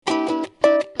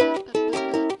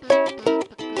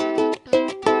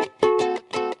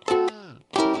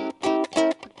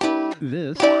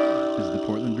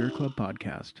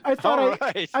podcast. I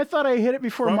thought I hit it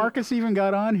before Marcus even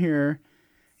got on here.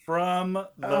 From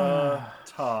the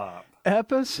top.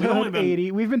 Episode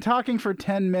 80. We've been talking for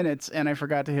 10 minutes, and I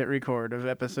forgot to hit record of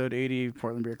episode 80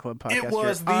 Portland Beer Club podcast. It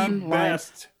was the online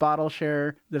best. Bottle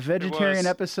share, the vegetarian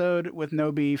episode with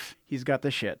no beef. He's got the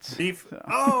shits. Beef. So.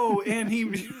 Oh, and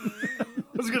he...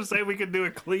 I was going to say we could do a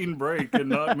clean break and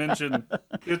not mention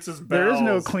it's his bowels. There is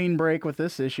no clean break with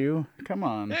this issue. Come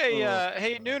on. Hey,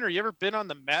 hey, Nooner, you ever been on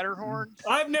the Matterhorn?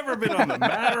 I've never been on the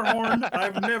Matterhorn.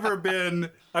 I've never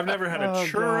had a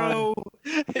churro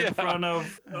in front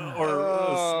of or a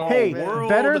small world.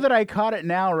 Better that I caught it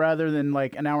now rather than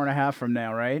like an hour and a half from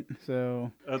now, right?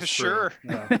 So that's sure.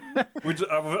 Yeah.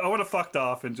 I would have fucked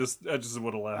off and I just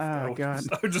would have left. Oh, God.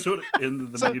 I just would have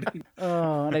ended the meeting.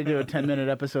 Oh, and I do a 10-minute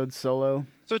episode solo.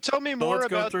 So tell me more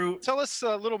tell us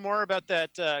a little more about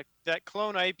that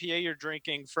clone IPA you're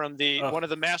drinking from one of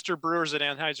the master brewers at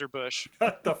Anheuser-Busch.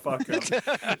 Shut the fuck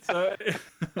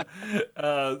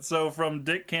up. So from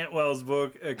Dick Cantwell's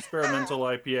book, Experimental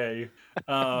IPA.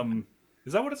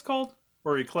 Is that what it's called?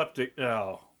 Or Eclectic?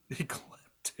 Oh,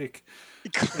 Eclectic.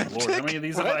 Lord, how many of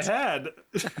these have I had?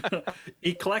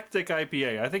 Eclectic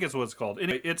IPA. I think it's what it's called.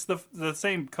 Anyway, it's the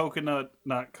same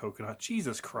not coconut.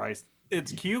 Jesus Christ.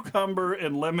 It's cucumber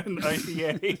and lemon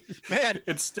IPA. Man,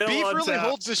 it's still beef on really tap.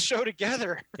 holds this show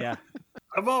together. Yeah.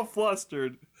 I'm all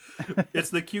flustered. It's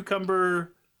the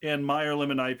cucumber and Meyer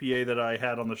lemon IPA that I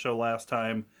had on the show last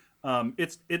time.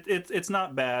 It's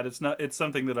not bad. It's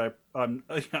something that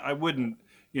I wouldn't,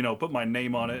 put my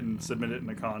name on it and submit it in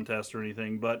a contest or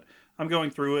anything, but I'm going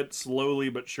through it slowly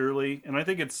but surely, and I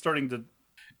think it's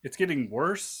getting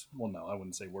worse. Well, no, I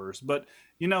wouldn't say worse, but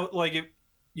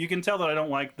you can tell that I don't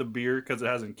like the beer because it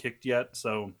hasn't kicked yet,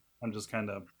 so I'm just kind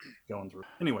of going through.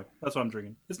 Anyway, that's what I'm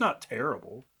drinking. It's not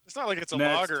terrible. It's not like it's a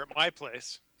lager at my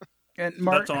place. And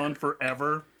that's on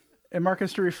forever. And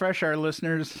Marcus, to refresh our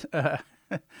listeners,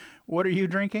 what are you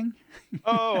drinking?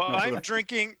 Oh, I'm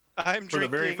drinking for the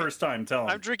very first time. Tell them.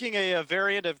 I'm drinking a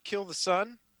variant of Kill the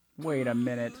Sun. Wait a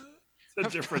minute. It's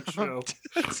a different show.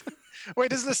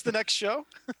 Wait, is this the next show?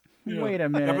 Yeah. Wait a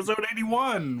minute. Episode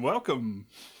 81. Welcome.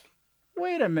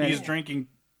 Wait a minute.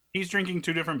 He's drinking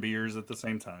two different beers at the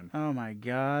same time. Oh my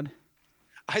God.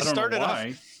 I started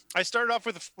off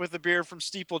with a beer from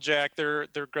Steeplejack, their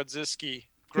Grodziski.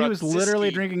 He was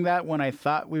literally drinking that when I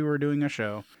thought we were doing a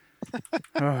show.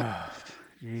 So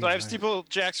I have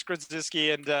Steeplejack's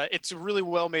Grodziski, and it's a really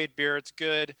well-made beer. It's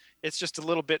good. It's just a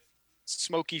little bit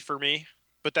smoky for me,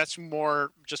 but that's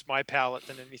more just my palate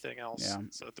than anything else. Yeah.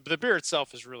 So the beer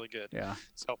itself is really good. Yeah.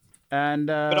 So. And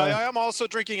but I am also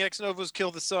drinking Ex Novo's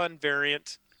Kill the Sun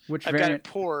variant. Which I've variant? got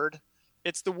it poured.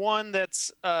 It's the one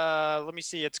that's let me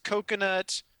see. It's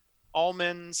coconut,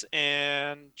 almonds,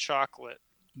 and chocolate.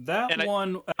 That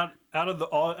one out of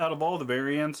all the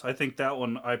variants, I think that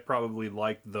one I probably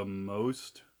liked the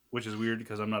most, which is weird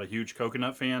because I'm not a huge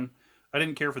coconut fan. I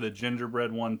didn't care for the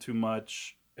gingerbread one too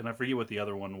much, and I forget what the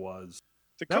other one was.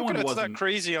 The coconut's not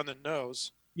crazy on the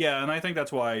nose. Yeah, and I think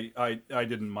that's why I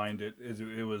didn't mind it.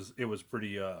 It was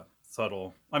pretty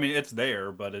subtle. I mean, it's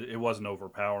there, but it wasn't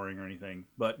overpowering or anything.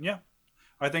 But yeah,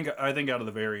 I think out of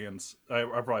the variants, I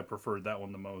probably preferred that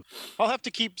one the most. I'll have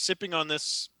to keep sipping on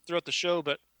this throughout the show,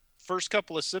 but first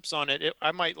couple of sips on it,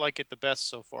 I might like it the best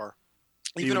so far,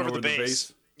 even over the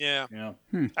base. Yeah.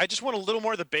 I just want a little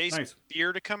more of the base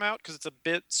beer to come out because it's a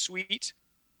bit sweet.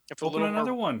 Open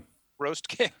another one. Roast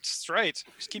cake. That's right.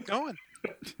 Just keep going.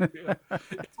 Yeah.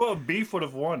 Well, beef would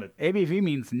have won it. ABV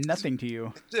means nothing to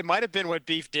you. It might have been what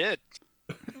beef did.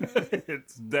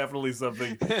 It's definitely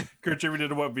something contributed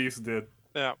to what beef did.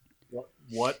 Yeah.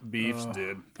 What beefs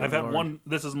did. I've had one.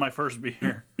 This is my first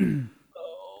beer.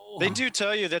 They do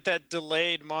tell you that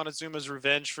delayed Montezuma's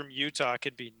Revenge from Utah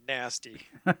could be nasty.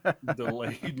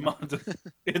 Delayed Montezuma.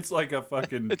 It's like a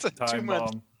fucking time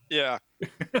bomb. Yeah.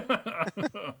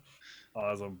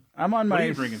 Awesome. I'm on what are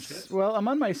you drinking, Chris? Well, I'm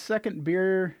on my second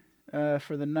beer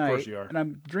for the night. Of course you are. And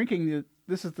I'm drinking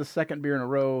this is the second beer in a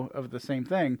row of the same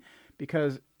thing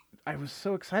because I was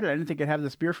so excited. I didn't think I'd have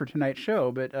this beer for tonight's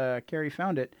show, but Carrie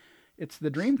found it. It's the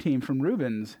Dream Team from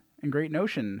Rubens and Great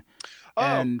Notion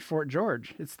and Fort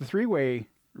George. It's the 3-way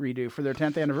redo for their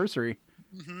 10th anniversary.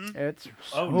 Mm-hmm. It's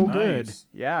so good.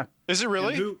 Yeah. Is it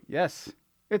really? Yes.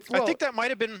 I think that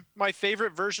might have been my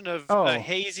favorite version of a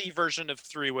hazy version of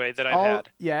 3-way that I've had.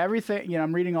 Yeah, everything.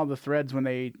 I'm reading all the threads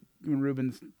when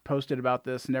Rubens posted about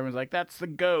this, and everyone's like, "That's the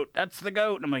goat. That's the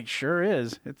goat." And I'm like, "Sure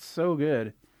is. It's so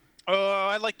good." Oh,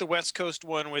 I like the West Coast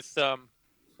one with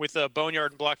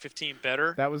Boneyard and Block 15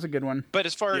 better. That was a good one. But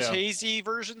as far as hazy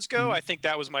versions go, I think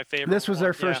that was my favorite. This was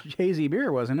their first hazy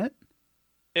beer, wasn't it?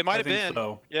 It might have been.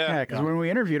 So. Yeah, because when we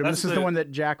interviewed him, this is the one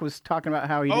that Jack was talking about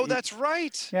how he. Oh, that's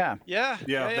right. Yeah. Yeah.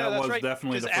 That was right.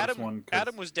 definitely the first one.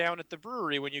 Adam was down at the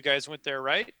brewery when you guys went there,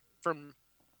 right? From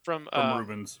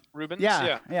Rubens. Rubens.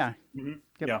 Yeah. Mm-hmm.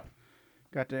 Yep. Yeah.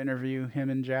 Got to interview him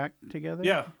and Jack together.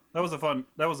 Yeah, that was a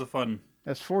fun.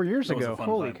 That's 4 years ago.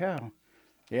 Holy cow.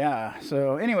 Yeah.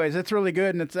 So, anyways, it's really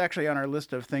good, and it's actually on our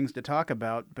list of things to talk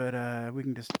about. But we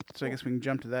can just. So I guess we can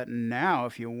jump to that now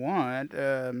if you want.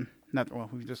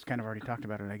 We've just kind of already talked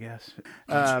about it, I guess.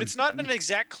 It's not an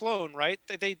exact clone, right?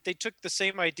 They took the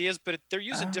same ideas, but they're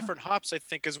using different hops, I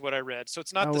think, is what I read. So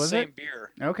it's not the same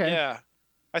beer. Okay. Yeah,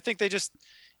 I think they just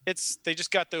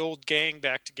got the old gang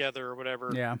back together or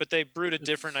whatever. Yeah. But they brewed a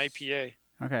different IPA.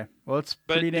 Okay. Well, it's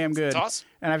pretty damn good. It's awesome.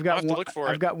 And I've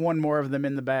got one more of them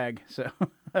in the bag. So,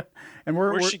 and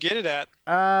where'd she get it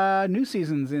at? New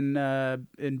Seasons in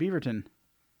Beaverton.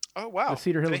 Oh wow. The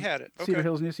Cedar Hills. They had it. Okay. Cedar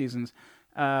Hills New Seasons.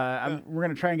 We're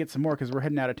gonna try and get some more because we're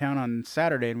heading out of town on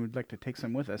Saturday, and we'd like to take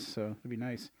some with us. So it'd be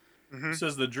nice. Mm-hmm. It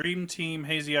says the Dream Team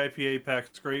Hazy IPA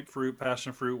packs grapefruit,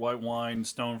 passion fruit, white wine,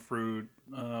 stone fruit,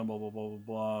 blah blah blah blah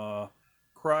blah.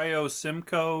 Cryo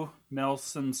Simcoe,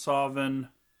 Nelson Sauvin,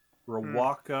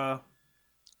 Rawaka.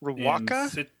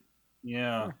 Rawaka?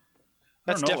 Yeah.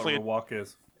 That's definitely what Rawaka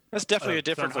is. That's definitely a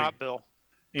different hop bill.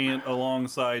 And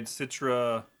alongside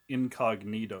Citra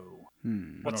Incognito.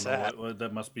 What's that?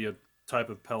 That must be a type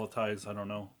of pelletized. I don't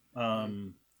know.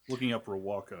 Looking up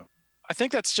Rawaka. I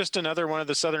think that's just another one of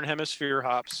the Southern Hemisphere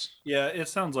hops. Yeah, it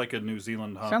sounds like a New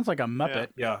Zealand hop. Sounds like a Muppet.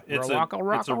 Yeah, it's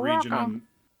a region.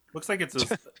 Looks like it's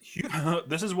a.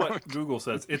 This is what Google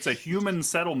says. It's a human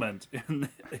settlement in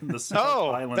the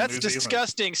South Island. Oh, that's New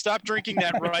disgusting! Zealand. Stop drinking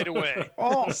that right away.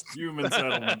 Human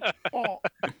settlement.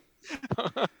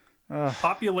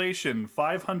 Population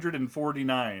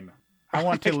 549. I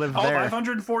want to live there.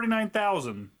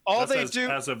 549,000. All they do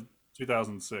as of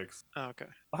 2006. Oh, okay.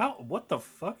 What the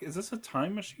fuck? Is this a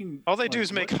time machine? All they do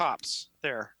is make hops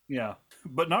there. Yeah,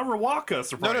 but not Rawaka.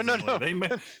 Surprisingly, no. They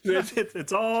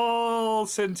it's all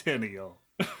Centennial.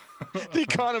 The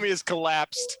economy has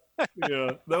collapsed.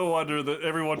 Yeah, no wonder that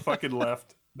everyone fucking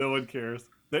left. No one cares.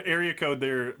 The area code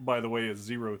there, by the way, is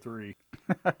 03.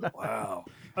 Wow.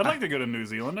 I'd like to go to New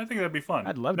Zealand. I think that'd be fun.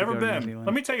 I'd love to never go been. to New Zealand.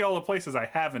 Let me tell you all the places I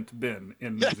haven't been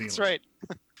in New Zealand. That's right.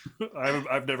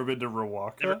 I've never been to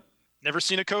Rawaka. Never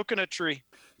seen a coconut tree.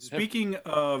 Speaking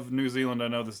of New Zealand, I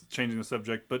know this is changing the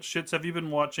subject, but Shits, have you been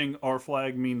watching Our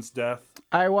Flag Means Death?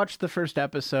 I watched the first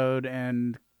episode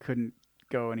and couldn't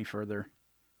go any further.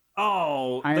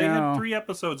 Oh, they had 3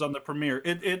 episodes on the premiere.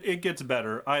 It gets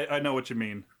better. I know what you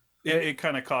mean. It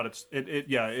kind of caught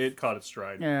it caught its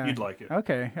stride. Yeah. You'd like it.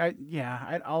 Okay.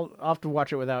 I'll have to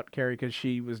watch it without Carrie because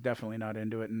she was definitely not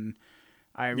into it, and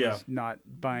I was not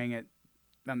buying it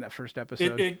on that first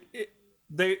episode.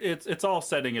 It's all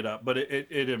setting it up, but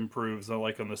it improves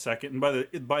like on the second,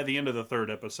 and by the end of the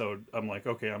 3rd episode, I'm like,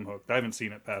 okay, I'm hooked. I haven't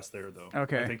seen it past there though.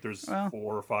 Okay. I think there's 4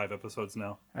 or 5 episodes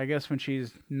now. I guess when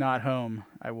she's not home,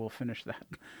 I will finish that.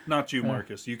 Not you,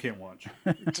 Marcus. You can't watch.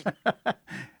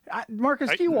 Marcus,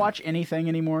 do you watch anything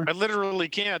anymore? I literally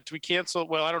can't. We canceled.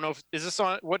 Well, I don't know. Is this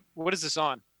on? What is this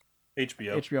on?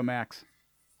 HBO. HBO Max.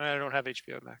 I don't have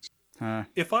HBO Max.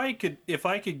 If I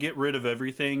could get rid of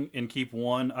everything and keep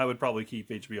one, I would probably keep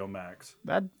HBO Max.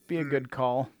 That'd be a good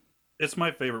call. It's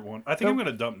my favorite one. I think I'm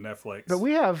gonna dump Netflix. But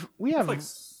we have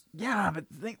Netflix. Yeah, but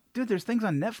dude, there's things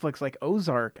on Netflix like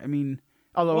Ozark. I mean,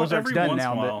 although Ozark's done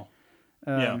now,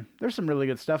 but there's some really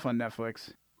good stuff on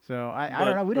Netflix. So I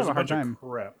don't know. We'd have a hard time.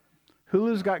 Crap.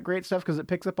 Hulu's got great stuff because it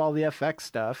picks up all the FX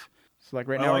stuff. So like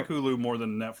now, I like Hulu more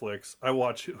than Netflix. I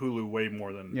watch Hulu way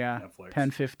more than Netflix.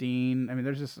 10/15. I mean,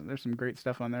 there's some great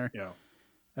stuff on there. Yeah.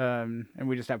 And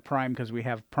we just have Prime because we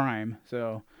have Prime.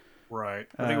 So. Right.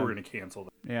 I think we're gonna cancel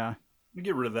that. Yeah. We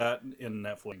get rid of that in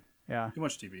Netflix. Yeah. Too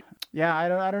much TV. Yeah, I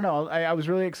don't know. I was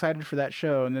really excited for that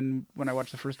show, and then when I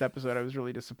watched the first episode, I was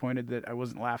really disappointed that I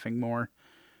wasn't laughing more.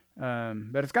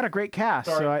 But it's got a great cast,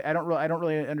 so I don't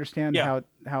really understand how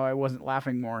I wasn't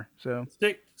laughing more. So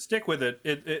stick with it.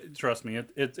 It trust me,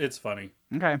 it's funny.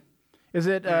 Okay, is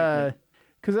it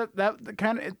because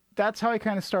that's how I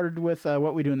kind of started with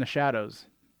What We Do in the Shadows.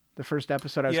 The first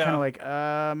episode, I was kind of like,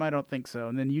 I don't think so,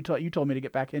 and then you told me to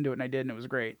get back into it, and I did, and it was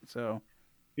great. So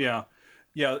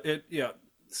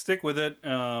stick with it.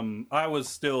 I was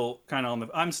still kind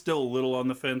of I'm still a little on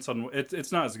the fence on it.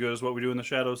 It's not as good as What We Do in the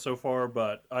Shadows so far,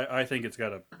 but I think it's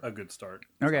got a good start.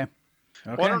 Okay.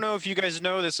 Well, I don't know if you guys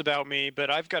know this about me, but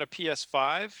I've got a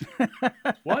PS5.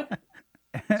 What?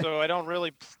 So I don't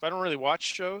really watch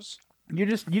shows. You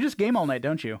just game all night,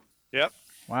 don't you? Yep.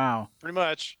 Wow. Pretty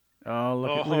much. Oh,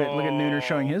 look at Nooner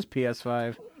showing his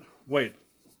PS5. Wait.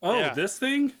 Oh, yeah. This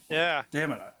thing? Yeah.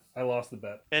 Damn it. I lost the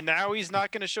bet. And now he's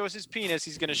not going to show us his penis.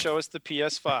 He's going to show us the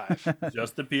PS5.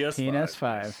 Just the PS5. Penis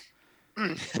 5.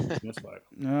 Penis 5.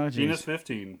 Oh, Penis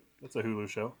 15. That's a Hulu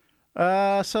show.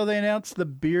 So they announced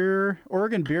the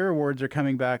Oregon Beer Awards are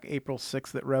coming back April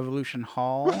 6th at Revolution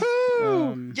Hall.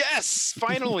 Yes,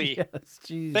 finally. Yes,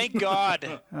 geez. Thank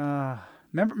God.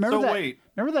 Remember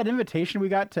that invitation we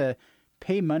got to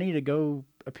pay money to go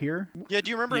appear? Yeah, do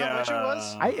you remember how much it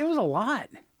was? It was a lot.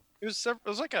 It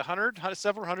was like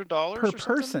several $100 per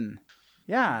person.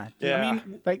 Yeah. Yeah. I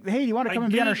mean, like, hey, do you want to come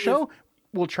and be on our show?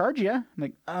 We'll charge you. I'm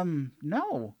like,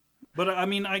 no. But I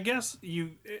mean, I guess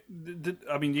you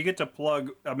get to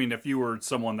plug. I mean, if you were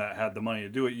someone that had the money to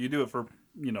do it, you do it for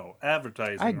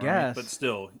advertising. I guess, right? But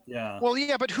still, yeah. Well,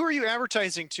 yeah, but who are you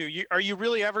advertising to? Are you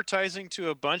really advertising to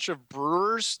a bunch of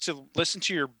brewers to listen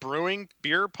to your brewing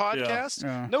beer podcast?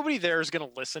 Yeah. Nobody there is going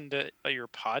to listen to your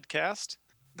podcast.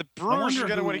 The brewers are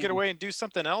going to want to get away and do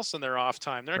something else in their off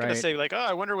time. They're not going to say like, "Oh,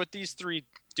 I wonder what these three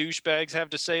douchebags have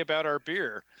to say about our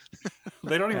beer."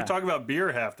 They don't even talk about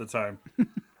beer half the time.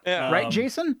 Yeah. Right,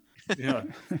 Jason? Yeah.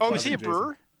 Oh, is he a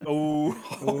brewer? Oh,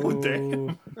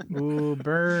 damn. Oh,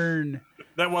 burn.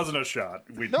 That wasn't a shot.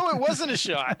 No, it wasn't a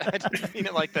shot. I didn't mean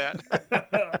it like that.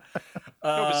 No,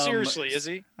 but seriously, is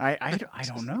he? I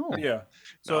don't know. Yeah.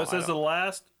 So it says the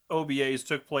last OBAs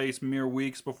took place mere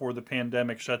weeks before the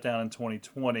pandemic shut down in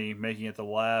 2020, making it the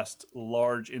last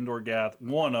large indoor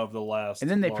one of the last.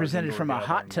 And then they presented from a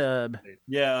hot tub.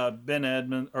 Yeah, Ben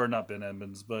Edmonds, or not Ben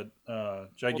Edmonds, but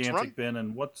Gigantic Ben,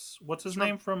 and what's his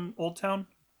name from Old Town?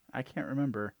 I can't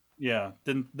remember. Yeah,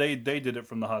 then they did it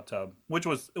from the hot tub, which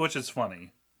is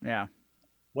funny. Yeah.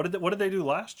 What did they do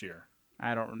last year?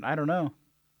 I don't know.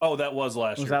 Oh, that was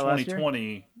last year. That 2020. Last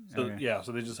year? So okay. Yeah,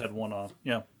 so they just had one off.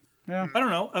 Yeah. Yeah. I don't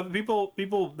know.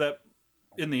 People that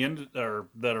in the end that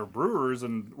are brewers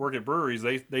and work at breweries,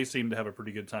 they seem to have a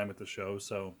pretty good time at the show.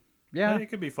 So yeah, it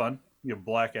could be fun. You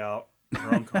blackout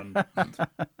drunk on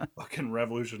fucking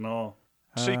Revolution Hall.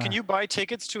 So can you buy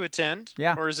tickets to attend?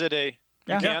 Yeah. Or is it a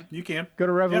you can go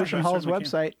to Revolution Hall's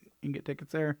website. You can get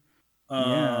tickets there.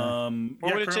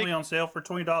 Currently on sale for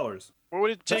 $20. What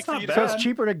would it take for you to? So it's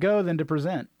cheaper to go than to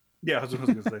present. Yeah, that's what I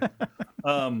was gonna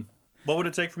say. What would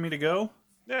it take for me to go?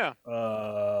 Yeah.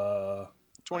 $20.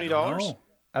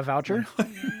 A voucher?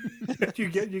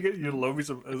 you loan me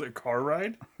some as a car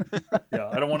ride? Yeah,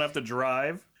 I don't want to have to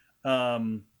drive.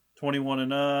 21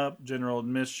 and up, general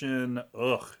admission.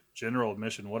 Ugh, general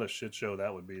admission. What a shit show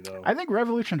that would be, though. I think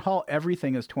Revolution Hall,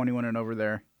 everything is 21 and over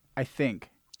there. I think.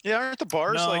 Yeah, aren't the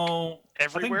bars like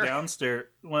everywhere? I think downstairs.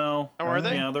 Well, are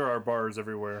they? Yeah, there are bars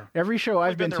everywhere. Every show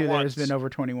I've been to there has been over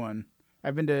 21.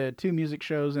 I've been to 2 music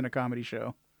shows and a comedy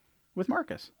show with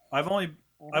Marcus. I've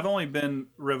only been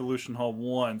Revolution Hall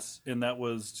once, and that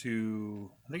was I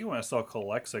think when I saw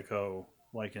Calexico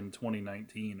like in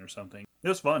 2019 or something. It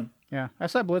was fun. Yeah, I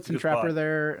saw Blitzen Trapper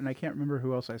there, and I can't remember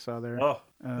who else I saw there. Oh,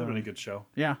 that would have been a good show.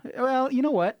 Yeah, well, you know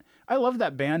what? I love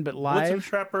that band, but live... Blitzen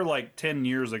Trapper like 10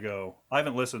 years ago. I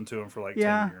haven't listened to him for like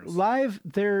 10 years. Live,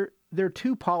 they're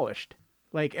too polished.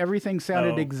 Like, everything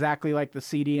sounded exactly like the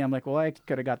CD. I'm like, well, I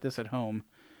could have got this at home.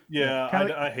 Yeah,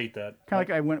 I hate that. Kind of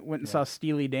like I went and saw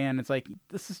Steely Dan. It's like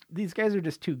these guys are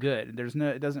just too good.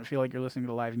 It doesn't feel like you're listening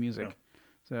to live music. Yeah.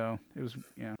 So it was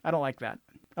I don't like that.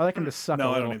 I like them to suck a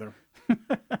little. No, I don't either.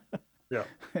 Yeah.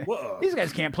 Whoa. These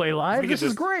guys can't play live. This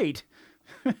is great.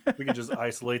 We could just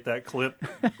isolate that clip.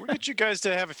 We'll get you guys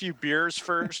to have a few beers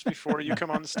first before you come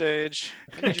on the stage.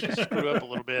 I need you to screw up a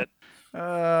little bit.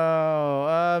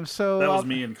 So that was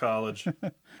me in college.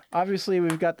 Obviously,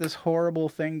 we've got this horrible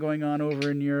thing going on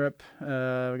over in Europe. We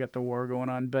got the war going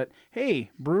on, but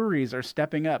hey, breweries are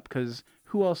stepping up because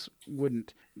who else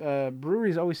wouldn't?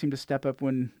 Breweries always seem to step up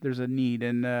when there's a need,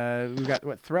 and we've got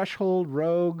Threshold,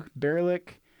 Rogue,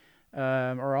 Berlik,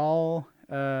 are all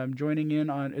joining in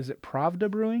on. Is it Pravda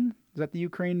Brewing? Is that the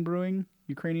Ukrainian brewery?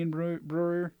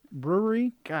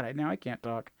 God, now I can't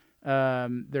talk.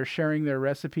 They're sharing their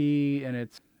recipe, and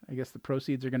I guess the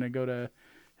proceeds are going to go to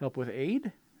help with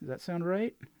aid. Does that sound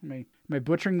right? Am I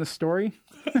butchering the story?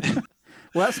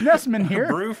 Les Nessman here.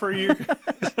 Brew for you.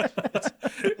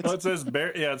 Well, it says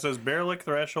Berlik,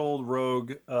 Threshold,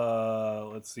 Rogue.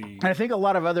 Let's see. And I think a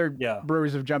lot of other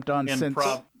breweries have jumped on since.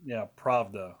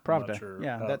 Pravda. Pravda. Sure.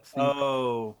 Yeah,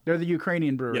 they're the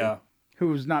Ukrainian brewery. Yeah.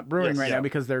 Who's not brewing right now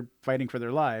because they're fighting for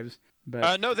their lives.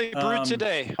 But no, they brewed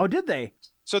today. Oh, did they?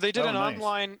 So they did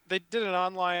online. They did an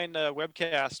online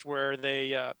webcast where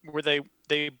they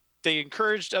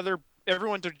encouraged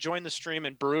everyone to join the stream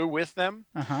and brew with them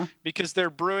because they're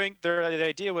brewing. The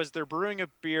idea was they're brewing a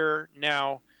beer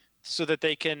now so that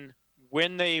they can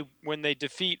when they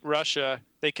defeat Russia,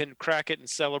 they can crack it and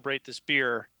celebrate this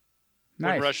beer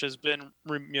when Russia's been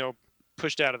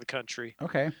pushed out of the country.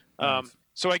 Okay. Nice.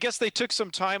 So I guess they took some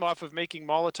time off of making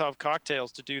Molotov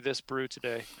cocktails to do this brew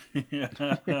today. Yeah.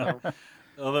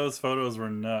 Oh, those photos were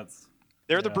nuts.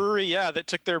 They're the brewery, that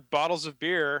took their bottles of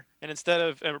beer and instead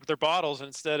of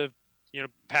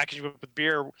packaging it with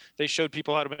beer, they showed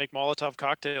people how to make Molotov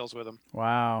cocktails with them.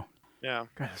 Wow. Yeah.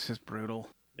 God, this is brutal.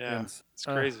 Yeah, it's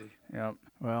crazy. Yep.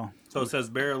 Well. So it says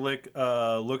Bear Lick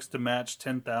looks to match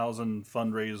 10,000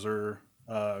 fundraiser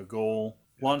goal.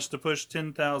 Launched to push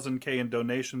 10,000 in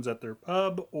donations at their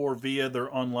pub or via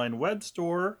their online web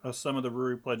store. Some of the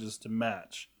brewery pledges to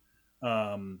match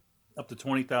up to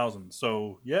 20,000.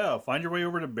 So find your way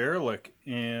over to Bear Lick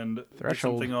and get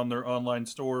something on their online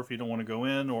store if you don't want to go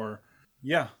in. Or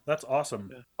that's awesome.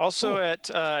 Yeah. Also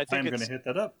at I think I'm going to hit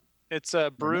that up. It's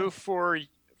brew for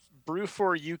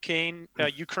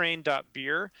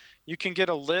Ukraine.beer. You can get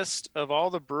a list of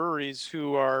all the breweries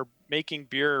who are making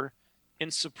beer in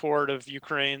support of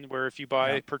Ukraine, where if you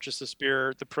purchase this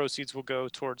beer, the proceeds will go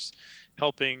towards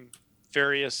helping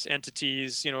various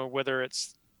entities, whether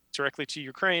it's directly to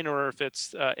Ukraine or if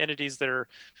it's entities that are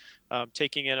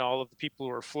taking in all of the people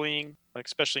who are fleeing, like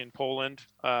especially in Poland,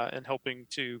 and helping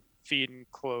to feed and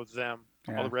clothe them,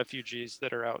 all the refugees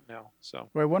that are out now. So,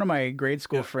 well, one of my grade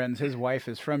school friends, his wife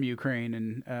is from Ukraine,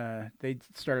 and they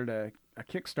started a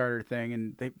Kickstarter thing,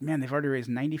 and they've already raised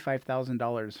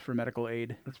 $95,000 for medical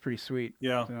aid. That's pretty sweet.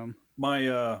 Yeah. So,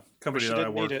 my company that I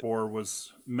worked for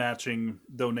was matching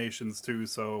donations too,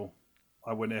 so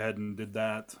I went ahead and did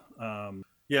that. I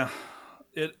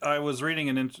was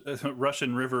reading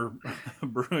Russian River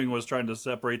Brewing was trying to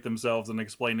separate themselves and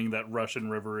explaining that Russian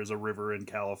River is a river in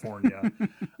California.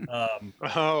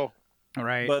 all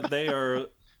right. But they are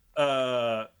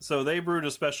so they brewed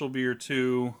a special beer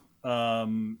too.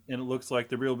 And it looks like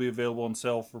the beer will be available on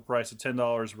sale for a price of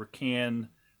 $10 per can.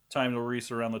 Time to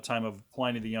release around the time of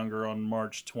Pliny the Younger on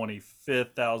March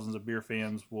 25th. Thousands of beer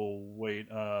fans will wait.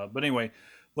 But anyway,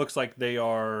 looks like they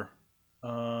are,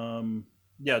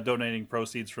 donating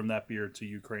proceeds from that beer to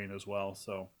Ukraine as well.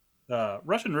 So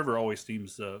Russian River always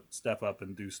seems to step up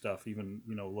and do stuff, even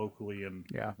locally and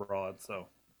abroad. So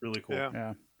really cool.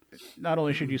 Yeah. Not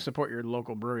only should you support your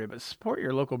local brewery, but support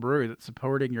your local brewery that's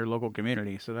supporting your local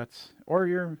community. So or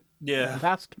your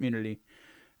vast community.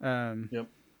 Yep.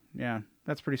 Yeah,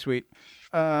 that's pretty sweet.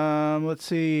 Let's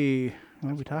see.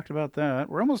 Well, we talked about that.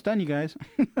 We're almost done, you guys.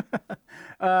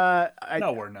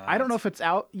 No, we're not. I don't know if it's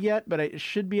out yet, but it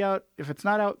should be out. If it's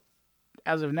not out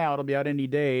as of now, it'll be out any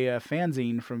day.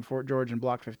 Fanzine from Fort George and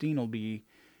Block 15 will be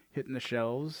hitting the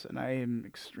shelves, and I am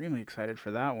extremely excited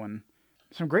for that one.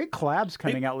 Some great collabs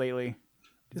coming out lately.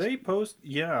 They post,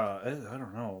 I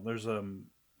don't know. There's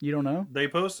You don't know? They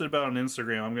posted about on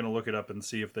Instagram. I'm gonna look it up and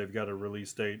see if they've got a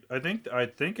release date. I think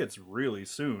it's really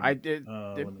soon. It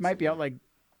might be out like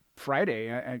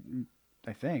Friday.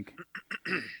 I think.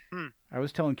 I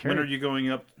was telling Carrie. When are you going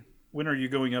up? When are you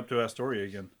going up to Astoria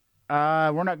again?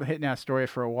 We're not hitting Astoria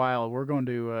for a while. We're going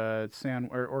to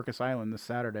Orcas Island this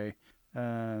Saturday.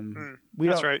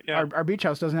 That's right. Yeah. Our beach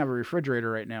house doesn't have a refrigerator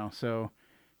right now, so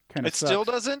kind of. It still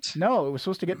doesn't? No, it was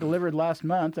supposed to get delivered last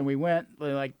month, and we went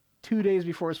like 2 days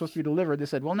before it was supposed to be delivered. They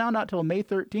said, "Well, now not till May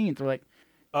 13th." We're like,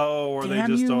 "Oh, are damn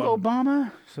they just you, on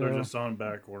Obama?" So they're just on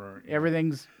back order.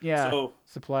 Everything's So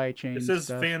supply chain. It says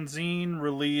stuff. fanzine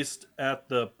released at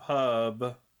the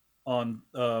pub on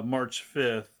March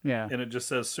 5th. Yeah, and it just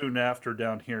says soon after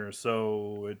down here.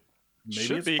 So it maybe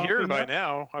should be here by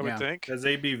now. I would think. As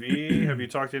ABV, have you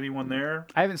talked to anyone there?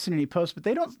 I haven't seen any posts, but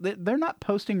they're not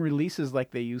posting releases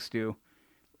like they used to.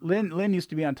 Lynn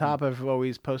used to be on top of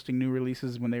always posting new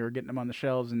releases when they were getting them on the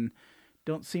shelves, and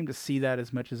don't seem to see that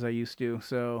as much as I used to.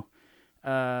 So,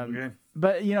 Okay.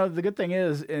 But the good thing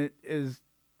is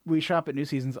we shop at New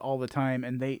Seasons all the time,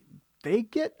 and they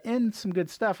get in some good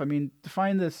stuff. I mean, to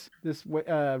find this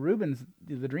Rubens,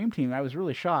 the Dream Team, I was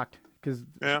really shocked because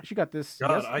she got this.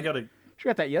 God, she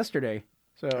got that yesterday.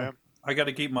 So I got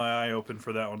to keep my eye open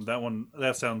for that one.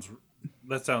 That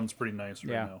sounds pretty nice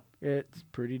right now. It's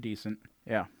pretty decent.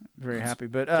 Yeah, very happy.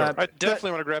 But I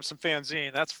definitely want to grab some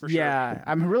fanzine. That's for sure. Yeah,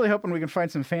 I'm really hoping we can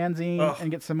find some fanzine and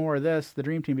get some more of this, the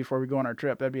Dream Team, before we go on our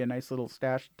trip. That'd be a nice little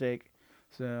stash to take.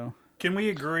 So, can we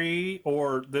agree,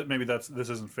 or that maybe this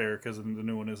isn't fair because the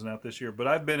new one isn't out this year? But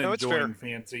I've been enjoying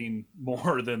fanzine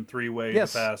more than Three-Way the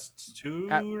past 2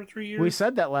 or 3 years. We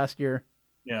said that last year.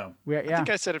 Yeah. I think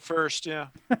I said it first. Yeah.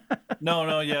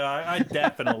 I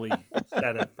definitely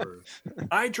said it first.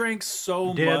 I drank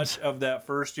so much of that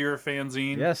first year of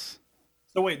fanzine. Yes.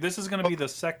 So wait, this is going to be the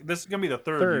second. This is going to be the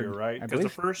third year, right? Because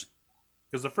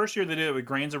the first year they did it with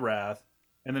Grains of Wrath,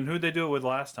 and then who'd they do it with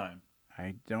last time?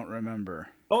 I don't remember.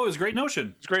 Oh, it was Great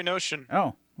Notion. It's Great Notion.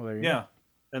 Oh, well, there you go.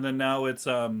 And then now it's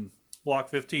Block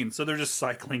 15. So they're just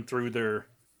cycling through their.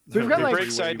 We've got like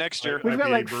Breakside next year. We've got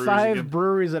like 5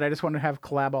 breweries that I just want to have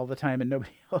collab all the time and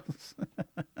nobody else.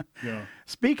 Yeah.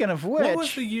 Speaking of which, what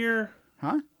was the year?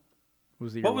 Huh?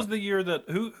 What was the year that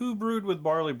who brewed with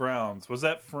Barley Browns? Was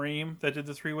that Freem that did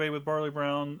the 3-way with Barley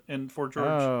Brown in Fort George?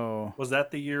 Oh, was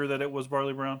that the year that it was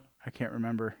Barley Brown? I can't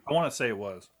remember. I want to say it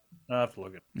was. I have to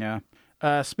look it. Yeah.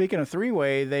 Speaking of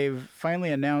 3-way, they've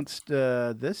finally announced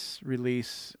this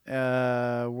release.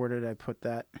 Where did I put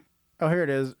that? Oh, here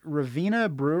it is. Ravenna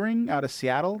Brewing out of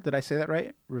Seattle. Did I say that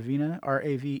right? Ravenna,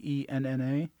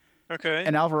 Ravenna. Okay.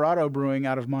 And Alvarado Brewing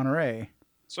out of Monterey.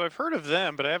 So I've heard of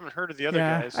them, but I haven't heard of the other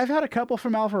guys. I've had a couple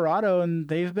from Alvarado, and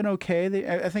they've been okay.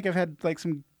 I think I've had like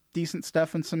some decent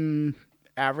stuff and some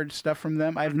average stuff from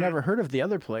them. I've never heard of the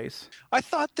other place. I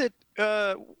thought that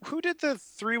who did the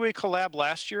 3-way collab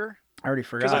last year? I already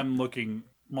forgot. I'm looking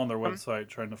on their website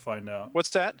trying to find out.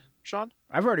 What's that, Sean?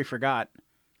 I've already forgot.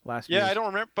 Last year. I don't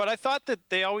remember, but I thought that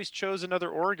they always chose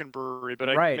another Oregon brewery, but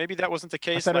maybe that wasn't the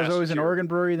case. I thought it was always an Oregon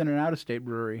brewery, then an out-of-state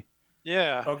brewery.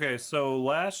 Yeah. Okay, so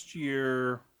last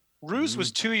year, Ruse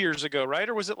was 2 years ago, right?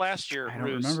 Or was it last year? I don't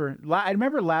remember. I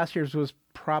remember last year's was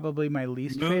probably my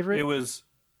least favorite. It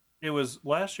was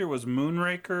last year was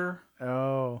Moonraker.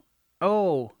 Oh,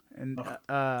 and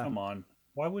come on,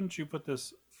 why wouldn't you put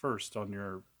this first on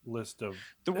your list of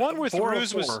the one with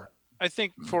Ruse was? I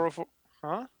think 404.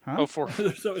 Huh? Oh, 4.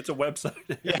 So it's a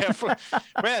website. Yeah,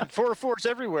 man, 404's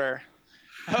everywhere.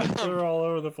 They're all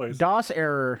over the place. DOS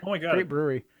Error. Oh my god, great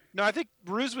brewery. No, I think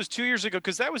Ruse was 2 years ago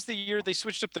because that was the year they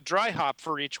switched up the dry hop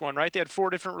for each one, right? They had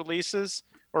 4 different releases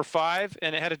or 5,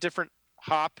 and it had a different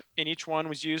hop, and each one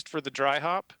was used for the dry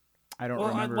hop. I don't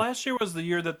remember. Last year was the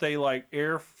year that they like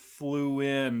air flew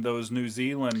in those New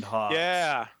Zealand hops.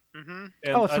 Yeah. Mm-hmm.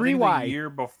 And 3Y. The year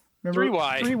before. Remember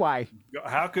 3Y. 3Y.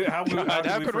 How could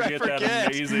we forget that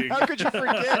amazing? How could you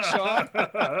forget, Sean?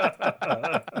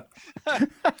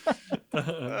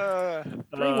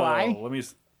 3Y. Let me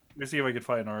see if I can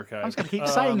find an archive. I'm just gonna keep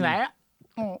saying that.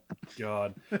 Oh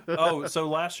God. Oh, so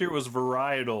last year was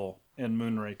Varietal and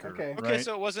Moonraker. Okay. Okay, right?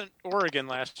 so it wasn't Oregon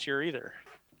last year either.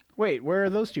 Wait, where are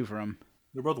those two from?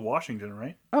 They're both Washington,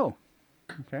 right? Oh,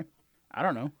 okay. I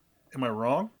don't know. Am I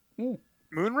wrong? Ooh.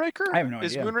 Moonraker? I have no idea.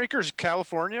 Is Moonraker's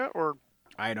California or?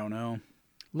 I don't know.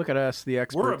 Look at us, the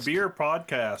experts. We're a beer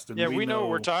podcast, and we know what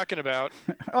we're talking about.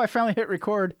 Oh, I finally hit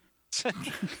record.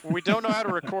 We don't know how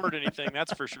to record anything,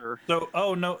 that's for sure. So,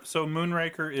 so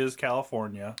Moonraker is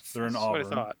California. They're in Auburn. That's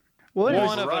what I thought. Well,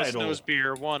 one of us knows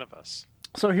beer. One of us.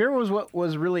 So here was what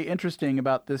was really interesting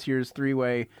about this year's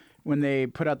 3-way. When they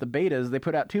put out the betas, they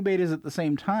put out 2 betas at the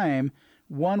same time.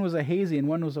 One was a hazy and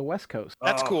one was a West Coast.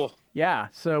 That's cool. Yeah,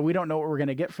 so we don't know what we're going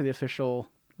to get for the official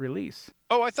release.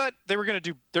 Oh, I thought they were going to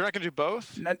do. They're not going to do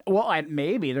both. Well,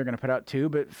 maybe they're going to put out 2,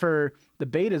 but for the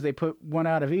betas, they put 1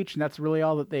 out of each, and that's really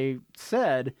all that they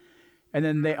said. And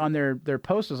then they on their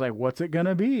post was like, "What's it going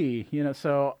to be?" You know,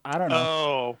 so I don't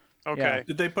know. Oh, okay. Yeah.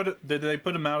 Did they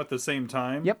put them out at the same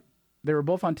time? Yep, they were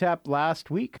both on tap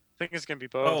last week. I think it's going to be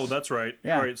both. Oh, that's right.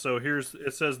 Yeah. All right. So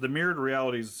it says the Mirrored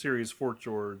Realities series Fort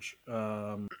George.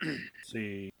 Let's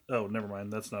see. Oh, never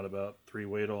mind. That's not about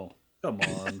 3-way at all. Come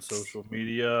on, social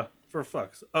media. For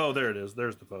fuck's. Oh, there it is.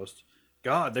 There's the post.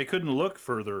 God, they couldn't look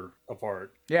further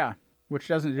apart. Yeah, which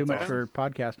doesn't do much awesome. for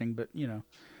podcasting, but you know.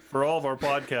 For all of our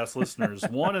podcast listeners,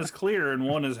 one is clear and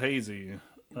one is hazy.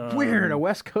 Weird, a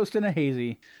West Coast and a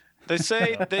hazy. They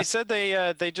said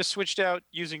they just switched out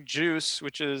using juice,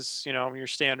 which is your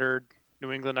standard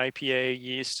New England IPA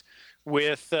yeast,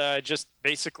 with just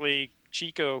basically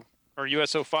Chico or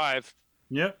US-05.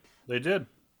 Yep, they did.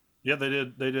 Yeah, they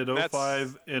did. They did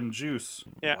 05 and juice.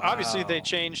 Yeah, wow. Obviously they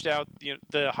changed out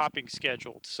the hopping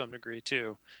schedule to some degree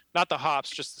too. Not the hops,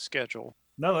 just the schedule.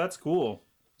 No, that's cool.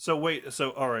 So wait,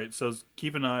 all right. So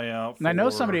keep an eye out. And I know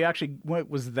somebody actually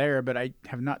was there, but I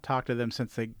have not talked to them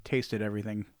since they tasted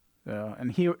everything.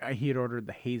 And he had ordered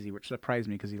the hazy, which surprised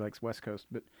me because he likes West Coast.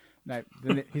 But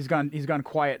then he's gone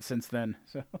quiet since then.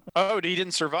 So. Oh, he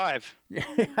didn't survive.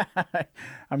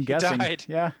 I'm guessing. Died.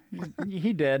 Yeah,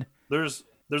 he did. There's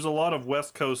a lot of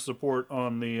West Coast support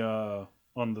on the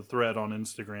thread on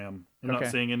Instagram. I'm not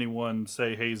seeing anyone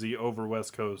say hazy over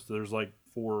West Coast. There's like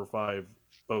 4 or 5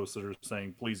 posts that are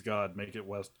saying, "Please God, make it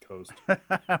West Coast."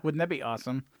 Wouldn't that be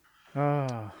awesome?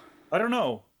 Oh. I don't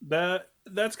know.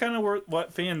 That's kind of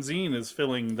what Fanzine is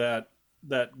filling that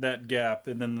gap,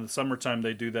 and then in the summertime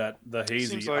they do the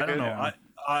hazy. Like I don't know. Yeah.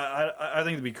 I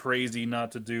think it'd be crazy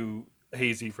not to do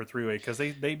hazy for 3-way because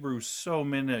they brew so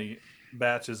many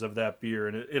batches of that beer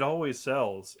and it always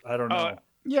sells. I don't know.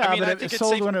 Yeah, I mean, but it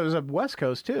sold when it was a West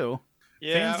Coast too.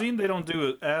 Yeah, Fanzine, they don't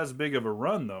do as big of a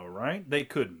run though, right? They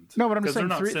couldn't. No, but I'm just saying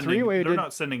three-way. They're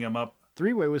not sending them up.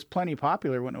 Three-way was plenty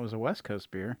popular when it was a West Coast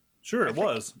beer. Sure, it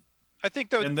was. I think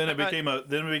though, and then it became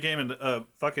a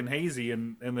fucking hazy,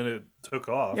 and then it took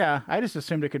off. Yeah, I just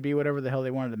assumed it could be whatever the hell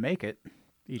they wanted to make it.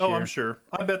 Year. I'm sure.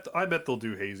 I bet they'll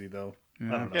do hazy though. Yeah.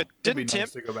 I don't know. Yeah,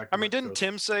 didn't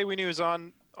Tim say when he was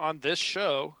on this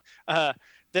show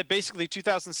that basically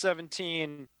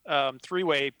 2017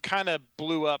 three-way kind of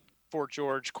blew up Fort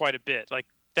George quite a bit. Like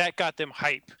that got them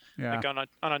hype. Yeah. Like on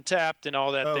Untapped and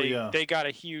all that. They got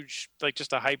a huge, like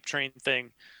just a hype train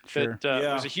thing that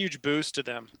was a huge boost to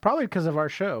them. Probably because of our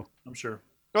show. I'm sure.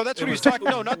 Oh, that's what he was talking.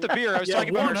 No, not the beer. I was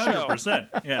talking about our show.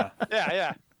 100%. Yeah.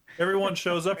 Yeah. Everyone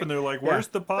shows up and they're like, "Where's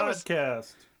the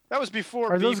podcast?" That was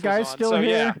before. Are those guys still here?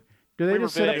 Yeah. Do they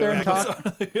just sit up there and talk?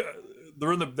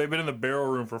 They've been in the barrel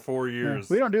room for 4 years.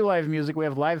 We don't do live music. We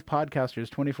have live podcasters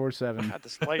 24/7. God,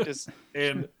 this light is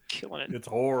and killing it. It's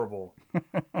horrible.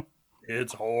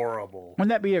 It's horrible. Wouldn't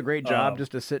that be a great job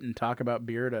just to sit and talk about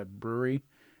beer at a brewery,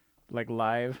 like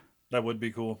live? That would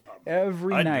be cool.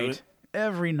 Every night.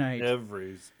 Every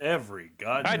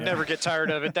goddamn. I'd never get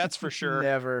tired of it. That's for sure.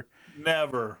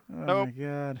 Never. Oh my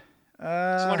god.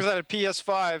 As long as I had a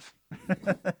PS5.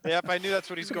 Yep, I knew that's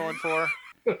what he's going for.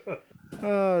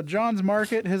 John's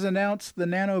Market has announced the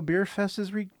Nano Beer Fest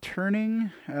is returning.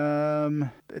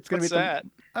 It's going to be that?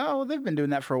 They've been doing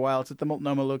that for a while. It's at the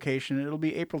Multnomah location. It'll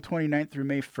be April 29th through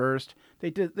May 1st.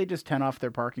 They just tent off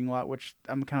their parking lot, which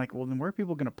I'm kind of like, well, then where are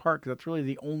people going to park? Because that's really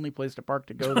the only place to park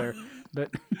to go there.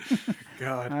 But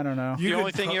God, I don't know. The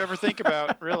only thing you ever think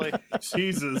about, really.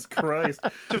 Jesus Christ.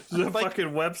 The fucking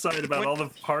website about all the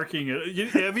parking.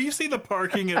 Have you seen the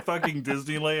parking at fucking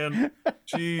Disneyland?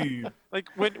 Gee. Like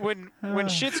when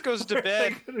Shits goes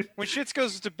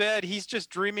to bed, he's just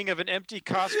dreaming of an empty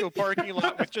Costco parking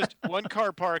lot with just one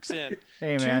car parks in.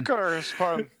 Hey, man. 2 cars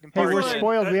parked. Hey, we're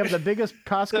spoiled. We have the biggest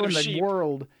Costco in the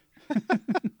world.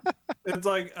 It's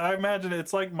like, I imagine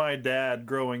it's like my dad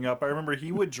growing up. I remember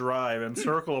he would drive and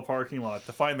circle a parking lot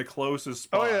to find the closest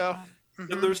spot. Oh, yeah.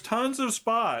 Mm-hmm. And there's tons of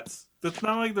spots. It's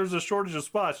not like there's a shortage of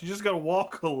spots. You just got to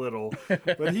walk a little.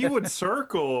 But he would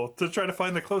circle to try to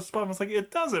find the closest spot. I was like,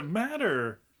 it doesn't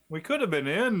matter. We could have been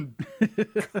in,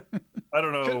 I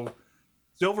don't know,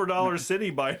 Silver Dollar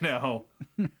City by now.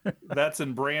 That's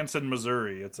in Branson,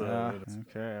 Missouri. It's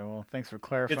okay. Well, thanks for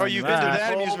clarifying. Oh, you've been to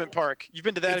that amusement park. You've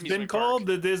been to that amusement park. It's been called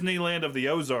the Disneyland of the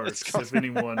Ozarks. If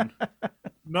anyone,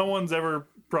 no one's ever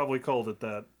probably called it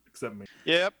that except me.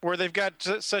 Yep, where they've got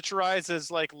such rides as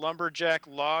like lumberjack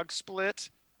log split,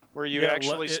 where you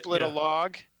actually split a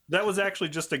log. That was actually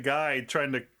just a guy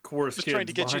trying to coerce kids. Trying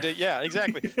to get you to, yeah,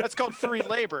 exactly. That's called free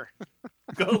labor.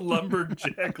 Go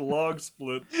lumberjack log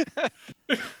split.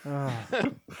 Well,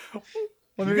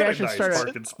 maybe I should start a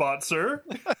parking spot, sir.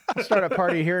 Start a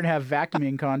party here and have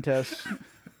vacuuming contests.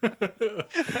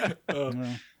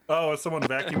 Oh, is someone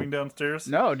vacuuming downstairs?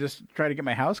 No, just try to get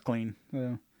my house clean.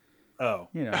 Oh,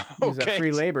 use that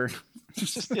free labor.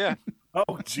 Yeah.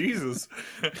 Oh, Jesus.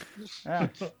 Yeah.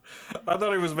 I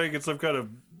thought he was making some kind of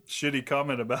shitty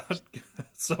comment about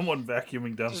someone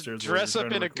vacuuming downstairs. Just dress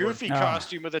up in a goofy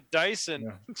costume with a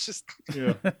Dyson.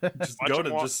 Yeah. Just go to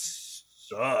just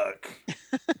suck.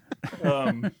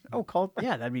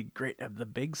 That'd be great. The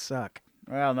big suck.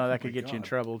 Well, no, that could get you in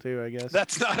trouble too, I guess.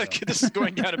 That's not this is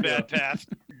going down a bad path.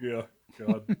 Yeah.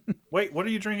 God. Wait, what are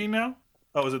you drinking now?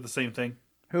 Oh, is it the same thing?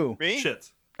 Who? Me?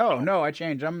 Shits. Oh, no, I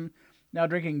changed. I'm now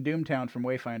drinking Doomtown from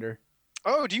Wayfinder.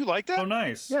 Oh, do you like that? Oh,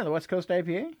 nice. Yeah, the West Coast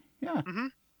IPA. Yeah. Mm-hmm.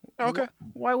 Okay.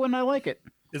 Why wouldn't I like it?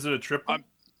 Is it a triple?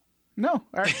 No,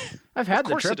 I've had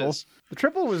the triple. The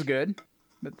triple was good,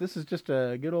 but this is just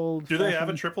a good old. Do they have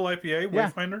a triple IPA,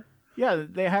 Wayfinder? Yeah,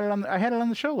 they had it on. I had it on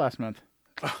the show last month.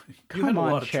 You had a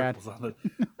lot of triples on it.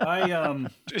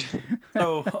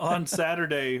 So on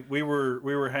Saturday we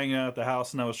were hanging out at the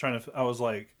house, and I was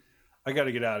like, I got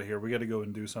to get out of here. We got to go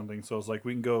and do something. So I was like,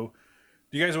 we can go.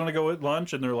 Do you guys want to go at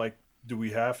lunch? And they're like, do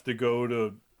we have to go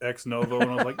to Ex Novo?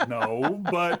 And I was like, no,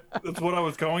 but that's what I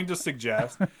was going to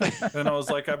suggest. And I was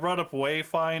like, I brought up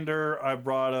Wayfinder. I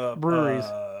brought up breweries.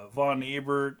 Von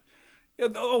Ebert.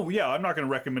 Oh yeah, I'm not going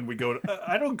to recommend we go to.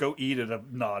 I don't go eat at a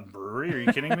non-brewery. Are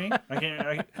you kidding me? I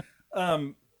can't.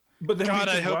 But then God,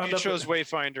 I hope you chose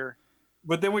Wayfinder.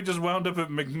 But then we just wound up at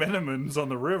McMenamins on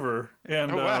the river,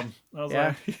 and I was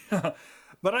like, yeah.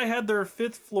 But I had their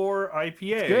 5th floor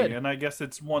IPA, and I guess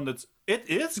it's one it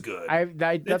is good.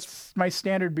 That's my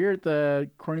standard beer at the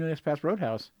Cornelius Pass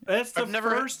Roadhouse. That's the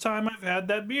first time I've had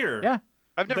that beer. Yeah,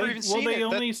 I've never even seen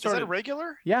it. Is that a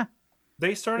regular? Yeah.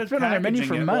 They started packaging on their menu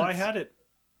for it. Months. Well, I had it.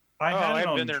 I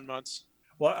haven't been there in months.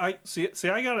 Well, I see.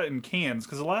 I got it in cans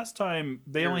because the last time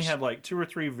they only had like 2 or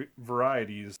 3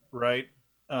 varieties, right?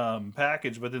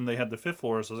 Packaged, but then they had the 5th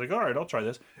floor. So I was like, all right, I'll try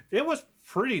this. It was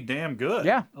pretty damn good.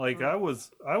 Yeah. Like I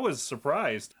was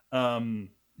surprised.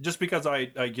 Just because I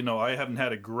haven't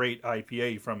had a great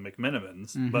IPA from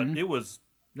McMenamins, but it was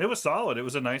solid. It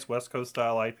was a nice West Coast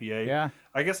style IPA. Yeah.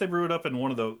 I guess they brew it up in one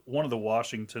of the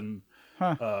Washington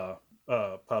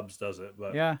pubs does it,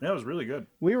 but yeah, it was really good.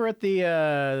 We were at the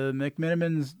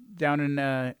McMenamins down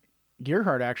in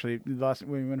Gearhart actually. We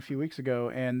went a few weeks ago,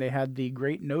 and they had the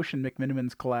Great Notion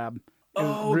McMenamins collab.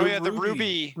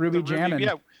 The Ruby Jammin'.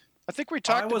 Yeah, I think we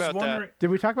talked about that. Did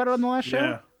we talk about it on the last show?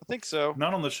 Yeah, I think so.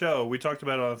 Not on the show. We talked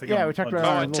about it. We talked about it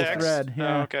on a little thread.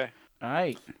 Yeah. Oh, okay. All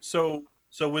right. So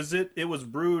was it? It was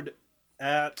brewed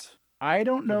at. I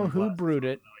don't know who brewed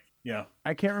it. Yeah.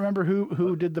 I can't remember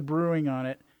who did the brewing on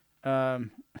it.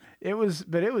 It was.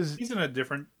 He's in a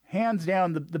different. Hands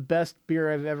down, the best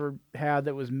beer I've ever had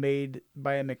that was made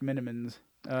by a McMenamins.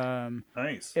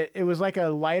 Nice. It was like a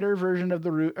lighter version of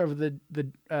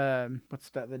the what's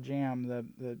that? The jam.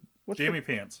 Jammy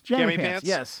Pants. Jammy Pants.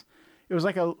 Yes. It was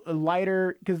like a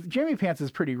lighter, because Jammy Pants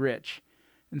is pretty rich,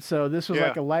 and so this was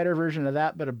like a lighter version of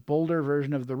that, but a bolder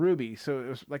version of the Ruby. So it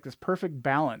was like this perfect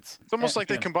balance. It's almost like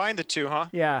they combined the two, huh?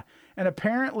 Yeah, and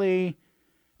apparently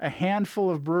a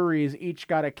handful of breweries each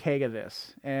got a keg of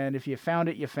this, and if you found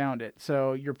it, you found it.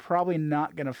 So you're probably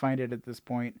not going to find it at this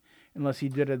point unless you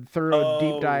did a thorough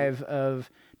deep dive of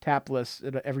tap lists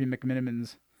at every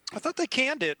McMenamins. I thought they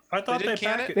canned it. I thought they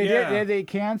canned it. They did. They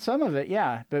canned some of it,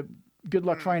 yeah, but good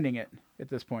luck finding it at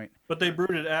this point. But they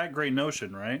brewed it at Great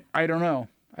Notion, right? I don't know.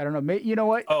 You know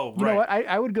what? Oh, you know what?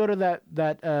 I would go to that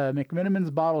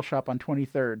McMenamins bottle shop on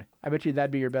 23rd. I bet you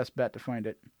that'd be your best bet to find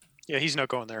it. Yeah, he's not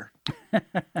going there.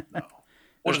 No.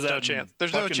 What is that? No chance.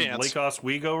 There's no chance. Lake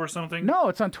Oswego or something? No,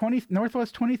 it's on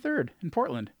Northwest 23rd in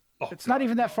Portland. Oh, it's not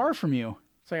even that far from you.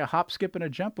 It's like a hop, skip, and a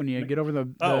jump when you get over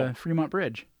the Fremont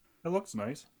Bridge. It looks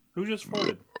nice. Who just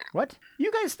farted? What?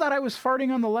 You guys thought I was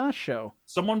farting on the last show.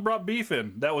 Someone brought beef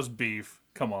in. That was beef.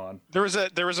 Come on. There was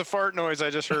a fart noise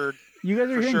I just heard. You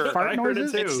guys are hearing fart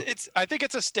noises? I think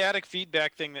it's a static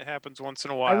feedback thing that happens once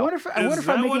in a while. I wonder if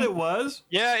what it was?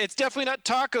 Yeah, it's definitely not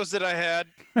tacos that I had.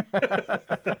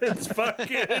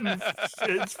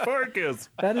 It's Farkas.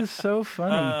 That is so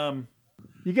funny.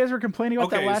 You guys were complaining about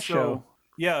that last show.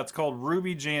 Yeah, it's called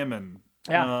Ruby Jammin'.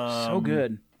 Yeah, so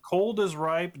good. Cold as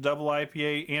Ripe, double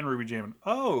IPA, and Ruby Jammin'.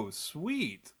 Oh,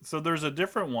 sweet. So there's a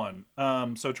different one.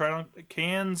 So try on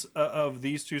cans of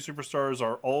these two superstars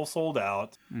are all sold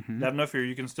out. Have no fear.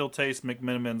 You can still taste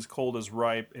McMenamins Cold as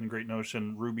Ripe and Great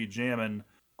Notion Ruby Jammin'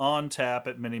 on tap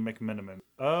at many McMenamin.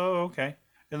 Oh, okay.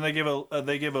 And they give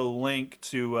a link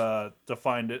to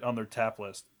find it on their tap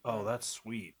list. Oh, that's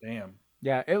sweet. Damn.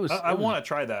 Yeah, it was. I want to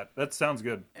try that. That sounds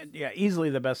good. Yeah, easily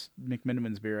the best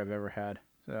McMenamins beer I've ever had.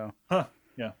 So. Huh.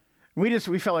 Yeah. We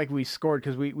felt like we scored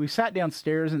because we sat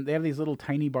downstairs and they have these little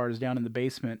tiny bars down in the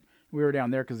basement. We were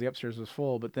down there because the upstairs was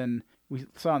full, but then we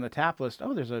saw on the tap list,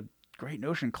 oh, there's a Great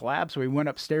Notion collab. So we went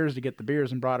upstairs to get the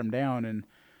beers and brought them down, and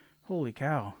holy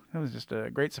cow, that was just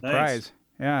a great surprise. Nice.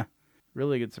 Yeah,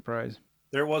 really good surprise.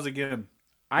 There it was again.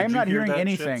 I am not hearing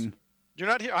anything. Shit? You're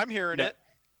not here. I'm hearing it.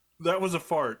 That was a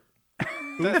fart.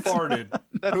 Who farted?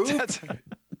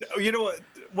 You know what?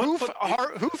 Who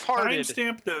farted?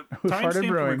 Timestamp the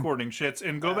recording shits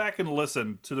and go back and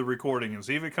listen to the recording and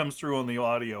see if it comes through on the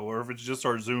audio or if it's just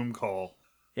our Zoom call.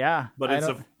 Yeah. But it's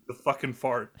the fucking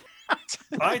fart.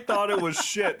 I thought it was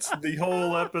shit the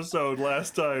whole episode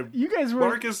last time. You guys were.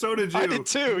 Marcus, so did you. I did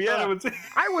too, yeah.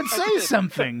 I would say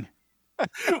something.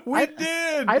 We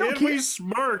did. We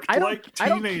smirked like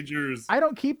teenagers. I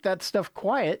don't keep that stuff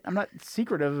quiet. I'm not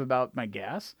secretive about my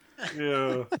gas.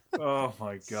 Yeah. Oh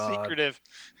my god. Secretive.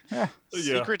 Yeah.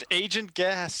 Secret agent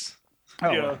gas.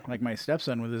 Oh, yeah. Like my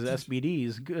stepson with his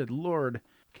SBDs. Good lord.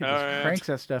 Kid just cranks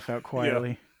that stuff out quietly.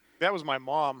 Yeah. That was my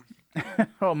mom.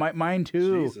 Oh, mine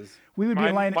too. Jesus. We would be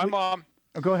in line. My mom.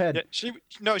 Oh, go ahead.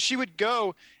 Yeah, she would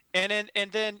go and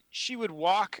then she would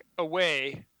walk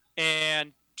away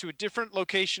and to a different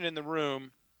location in the room,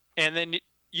 and then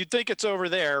you'd think it's over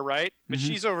there, right? But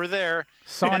she's over there.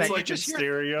 Sonic. It's like a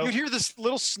stereo. You hear this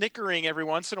little snickering every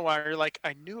once in a while. You're like,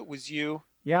 I knew it was you.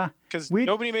 Yeah. Because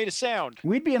nobody made a sound.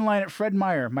 We'd be in line at Fred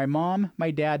Meyer. My mom,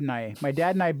 my dad, and I. My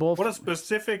dad and I both. What a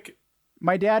specific.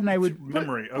 My dad and I would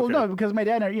memory. Okay. Well, no, because my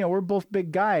dad and I, we're both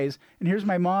big guys, and here's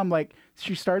my mom. Like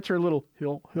she starts her little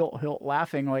hill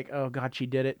laughing, like, oh God, she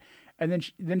did it. And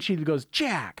then she goes,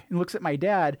 Jack, and looks at my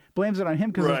dad, blames it on him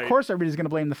because of course everybody's going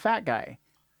to blame the fat guy.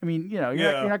 I mean, you're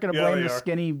not going to blame the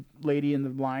skinny lady in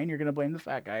the line. You're going to blame the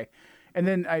fat guy. And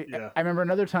then I remember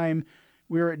another time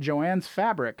we were at Joanne's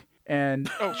Fabric,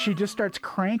 and she just starts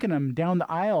cranking them down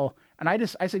the aisle. And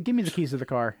I said, give me the keys to the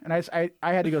car. And I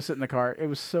had to go sit in the car. It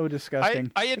was so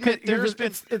disgusting. I admit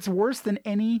it's worse than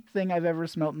anything I've ever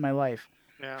smelled in my life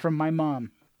from my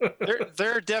mom.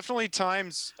 There are definitely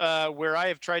times where I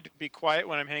have tried to be quiet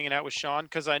when I'm hanging out with Sean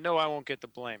because I know I won't get the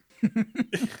blame.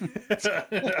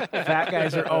 Fat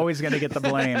guys are always going to get the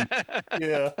blame.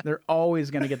 Yeah. They're always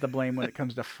going to get the blame when it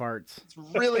comes to farts. It's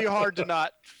really hard to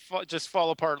not just fall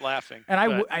apart laughing. And I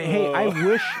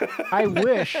wish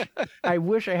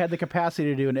I had the capacity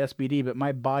to do an SBD, but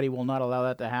my body will not allow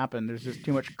that to happen. There's just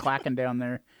too much clacking down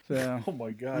there. So, oh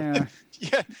my God.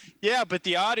 Yeah, but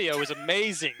the audio is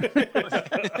amazing.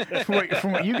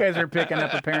 From what you guys are picking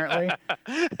up, apparently.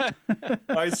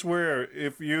 I swear,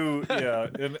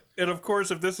 and of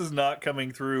course, if this is not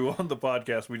coming through on the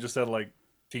podcast, we just had like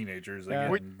teenagers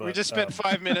again. We just spent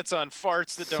 5 minutes on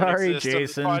farts that don't exist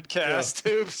Jason. on the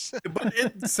podcast. Oops. But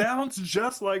it sounds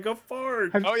just like a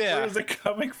fart. Where is it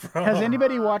coming from? Has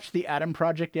anybody watched The Adam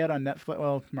Project yet on Netflix?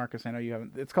 Well, Marcus, I know you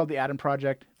haven't. It's called The Adam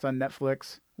Project. It's on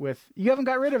Netflix. You haven't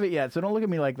got rid of it yet, so don't look at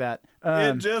me like that.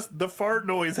 The fart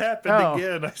noise happened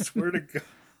again. I swear to God.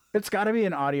 It's got to be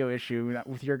an audio issue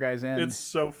with your guys' end. It's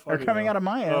so funny. Or coming out of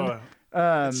my end.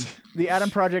 The Adam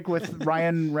Project with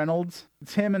Ryan Reynolds.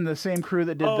 It's him and the same crew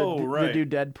that did the do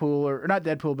Deadpool or not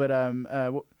Deadpool, but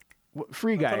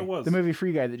Free Guy. The movie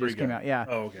Free Guy that just came out. Yeah.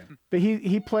 Oh, okay. But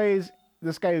he plays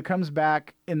this guy who comes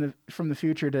back from the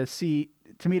future to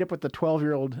meet up with the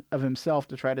 12-year-old of himself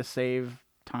to try to save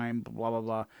time, blah blah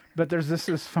blah. But there's this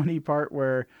funny part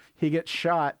where he gets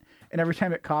shot, and every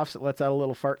time it coughs, it lets out a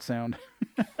little fart sound.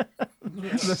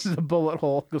 This is a bullet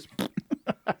hole. It goes.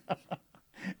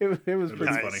 It was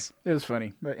pretty funny. It was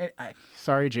funny, but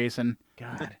sorry, Jason.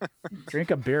 God,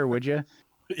 drink a beer, would you?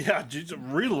 Yeah, just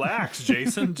relax,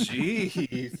 Jason.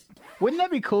 Jeez. Wouldn't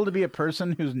that be cool to be a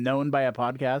person who's known by a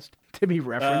podcast to be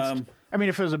referenced? I mean,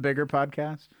 if it was a bigger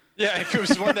podcast. Yeah, if it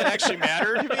was one that actually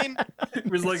mattered, you mean? It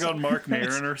was like on Mark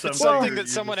Maron or something. Something that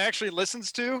someone actually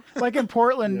listens to? Like in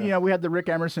Portland, we had the Rick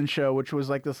Emerson Show, which was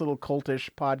like this little cultish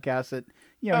podcast that,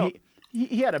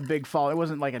 he had a big following. It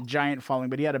wasn't like a giant following,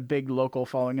 but he had a big local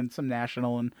following and some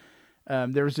national. And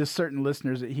there was just certain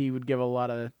listeners that he would give a lot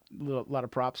of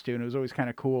props to, and it was always kind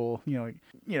of cool.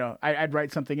 I'd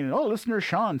write something in, listener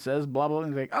Sean says blah blah,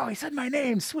 and he's like, he said my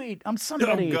name, sweet, I'm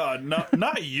somebody. Oh God,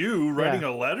 not you writing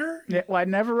a letter? Yeah, well, I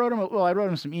never wrote him. Well, I wrote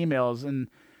him some emails,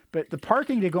 but the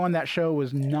parking to go on that show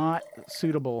was not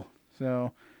suitable,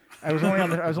 so I was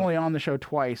only on the show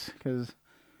twice because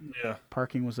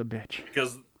parking was a bitch.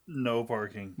 Because no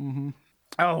parking. Mm-hmm.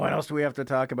 Oh, what else do we have to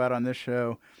talk about on this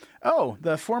show? Oh,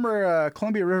 the former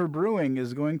Columbia River Brewing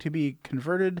is going to be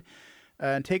converted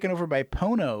and taken over by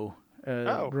Pono.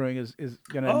 Brewing is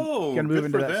going to move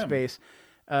into that space.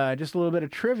 Just a little bit of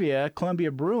trivia.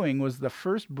 Columbia Brewing was the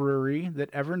first brewery that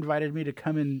ever invited me to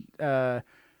come and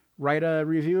write a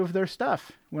review of their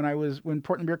stuff when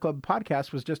Portland Beer Club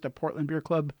podcast was just a Portland Beer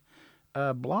Club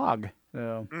blog.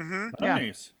 So,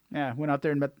 nice. Yeah, went out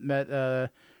there and met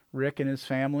Rick and his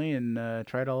family and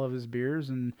tried all of his beers,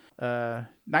 and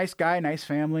nice guy, nice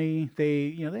family.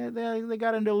 They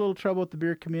got into a little trouble with the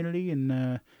beer community, and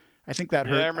I think that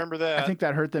hurt. Yeah, I remember that. I think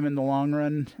that hurt them in the long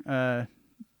run.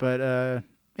 But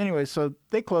anyway, so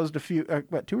they closed a few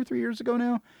 2 or 3 years ago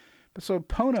now. But so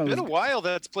Pono. It's been a while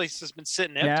that place has been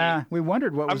sitting empty. Yeah, we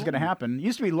wondered what was going to happen. It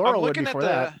used to be Laurelwood before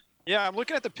that. Yeah, I'm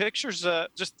looking at the pictures.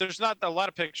 There's not a lot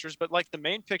of pictures, but like the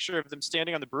main picture of them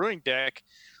standing on the brewing deck.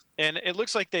 And it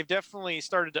looks like they've definitely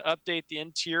started to update the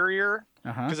interior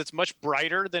because it's much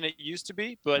brighter than it used to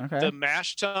be. But the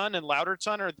mash tun and louder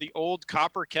tun are the old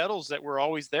copper kettles that were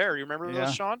always there. You remember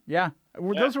those, Sean? Yeah.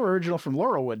 Those were original from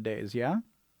Laurelwood days, yeah?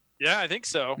 Yeah, I think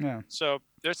so. Yeah. So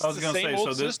there's the same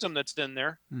old system that's in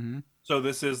there. Mm-hmm. So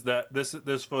this is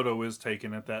this photo is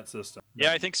taken at that system.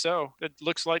 Yeah, I think so. It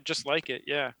looks like just like it.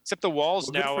 Yeah, except the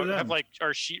walls now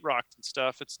are sheetrocked and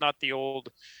stuff. It's not the old.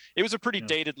 It was a pretty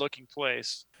dated looking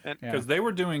place. Because they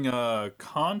were doing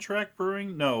contract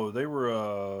brewing. No, they were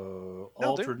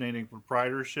alternating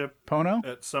proprietorship. Pono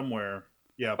at somewhere.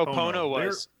 Yeah. Oh, Pono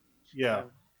was. Yeah.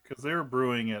 Because they were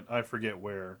brewing it, I forget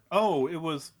where. Oh, it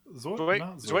was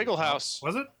Zweigel House.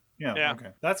 Was it? Yeah. Okay.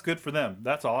 That's good for them.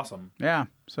 That's awesome. Yeah.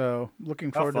 So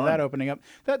looking forward to that opening up.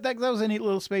 That was a neat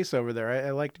little space over there. I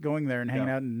liked going there and hanging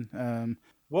out. And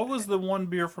what was the one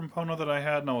beer from Pono that I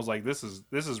had? And I was like, this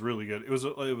is really good. It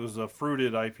was a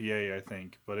fruited IPA, I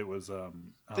think, but it was.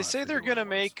 They say they're gonna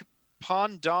make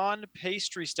Pandan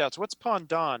pastry stouts. What's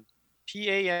Pandan?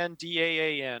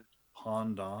 Pandaan.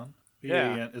 Pandan.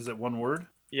 Yeah. Is it one word?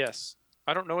 Yes.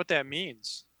 I don't know what that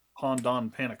means.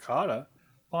 Pandan panna cotta.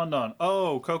 Pandan.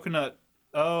 Oh, coconut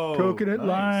coconut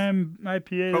lime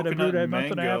IPA coconut that I brewed a month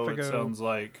mango, and a half ago. It sounds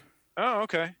like. Oh,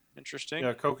 okay, interesting.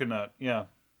 Yeah, coconut. Yeah,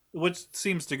 which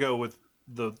seems to go with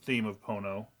the theme of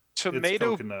Pono.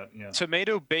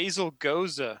 Tomato basil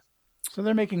goza. So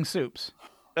they're making soups.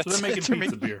 So they're making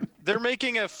pizza beer. They're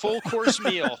making a full course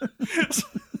meal.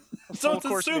 So it's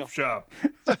a soup shop.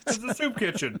 It's a soup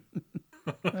kitchen.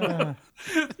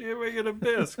 You're making a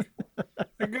bisque.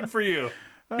 Good for you.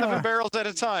 7 barrels at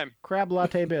a time. Crab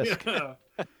latte bisque. Yeah.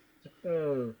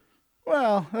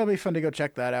 Well, that'll be fun to go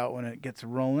check that out when it gets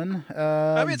rolling.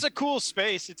 I mean, it's a cool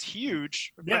space. It's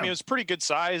huge. Yeah. I mean, it's pretty good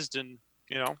sized, and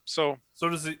so. So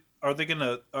does it? Are they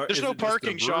gonna? There's no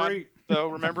parking, Sean. Though,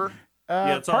 remember?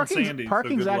 Yeah, it's on Sandy.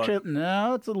 Parking's so actually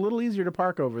no. It's a little easier to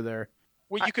park over there.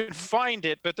 Well, you can find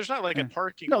it, but there's not like a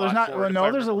parking lot. No, there's not. For Well, it,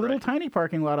 no, there's a little tiny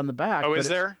parking lot on the back. Oh, is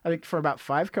there? I think for about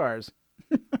 5 cars.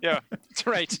 Yeah, that's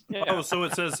right. Yeah. Oh, so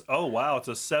it says. Oh, wow! It's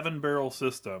a 7-barrel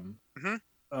system.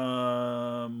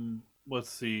 Mm-hmm. Let's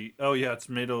see. Oh, yeah, it's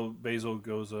tomato, basil,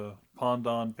 goza,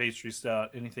 Pondon, pastry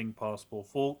stout, anything possible.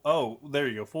 Full. Oh, there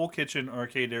you go. Full kitchen,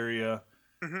 arcade area,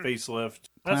 facelift.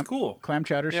 That's cool. Clam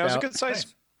chowder Yeah, stout. it was a good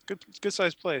size, good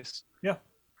size place. Yeah,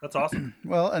 that's awesome.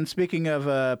 Well, and speaking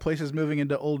of places moving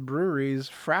into old breweries,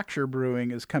 Fracture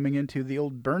Brewing is coming into the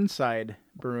old Burnside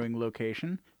Brewing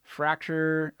location.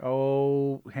 Fracture.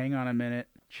 Oh, hang on a minute.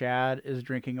 Chad is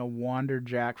drinking a Wander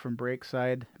Jack from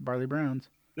Breakside Barley Browns.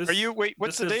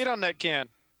 What's the date on that can?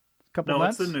 Couple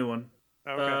months? No, it's the new one.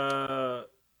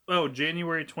 Okay.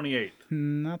 January 28th.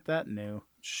 Not that new.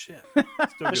 Shit.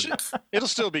 It'll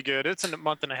still be good. It's a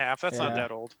month and a half. That's not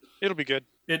that old. It'll be good.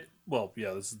 This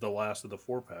is the last of the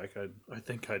 4-pack. I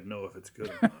think I'd know if it's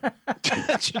good or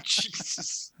not.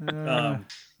 Jesus.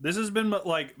 This has been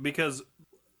because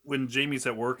when Jamie's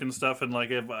at work and stuff, and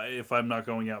if I'm not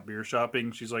going out beer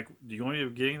shopping, she's like, "Do you want me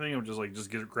to get anything?" I'm just like, "Just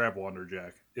grab Wander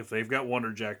Jack. If they've got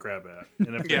Wander Jack, grab that.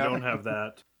 And if they don't have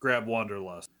that, grab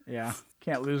Wanderlust." Yeah,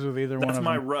 can't lose with either one of them.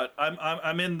 That's my rut.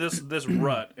 I'm in this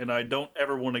rut, and I don't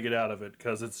ever want to get out of it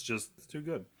because it's too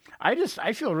good.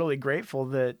 I feel really grateful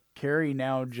that Carrie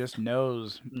now just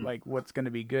knows what's going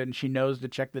to be good, and she knows to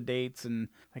check the dates, and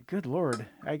good Lord,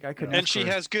 I couldn't. And she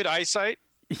has good eyesight.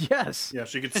 Yes. Yeah,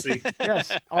 she could see. Yes.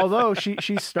 Although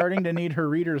she's starting to need her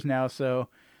readers now, so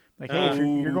hey, if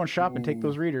you're going shopping, take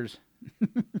those readers.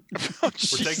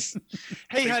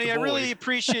 Hey, honey, I really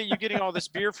appreciate you getting all this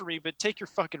beer for me, but take your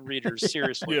fucking readers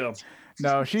seriously. Yeah.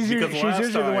 No, she's usually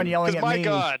the one yelling at me. My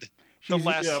God.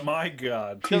 My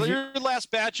God. Your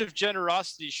last batch of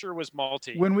generosity sure was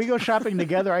malty. When we go shopping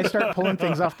together, I start pulling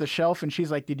things off the shelf, and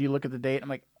she's like, "Did you look at the date?" I'm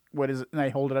like, "What is it?" And I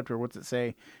hold it up to her. "What's it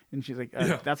say?" And she's like,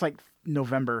 "That's like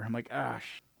November." I'm like,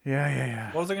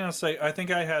 Yeah. What was I gonna say? I think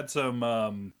I had some.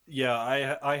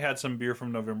 I had some beer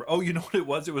from November. Oh, you know what it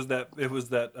was? It was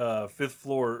that Fifth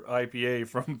Floor IPA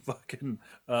from fucking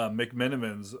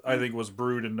McMenamins. I think was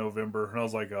brewed in November, and I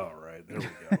was like, all right, there we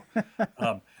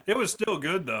go. It was still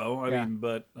good though. I mean,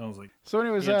 but I was like, so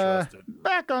anyways,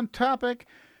 back on topic.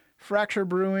 Fracture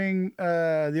Brewing,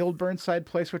 the old Burnside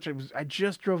place, which I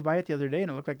just drove by it the other day,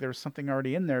 and it looked like there was something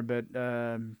already in there, but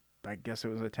I guess it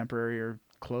was a temporary or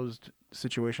closed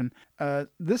situation.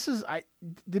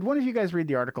 Did one of you guys read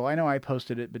the article? I know I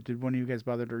posted it, but did one of you guys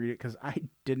bother to read it? Because I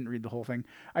didn't read the whole thing.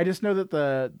 I just know that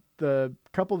the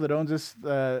couple that owns this,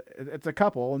 it's a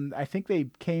couple, and I think they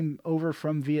came over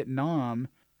from Vietnam,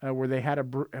 where they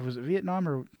had was it Vietnam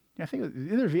or I think it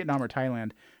was either Vietnam or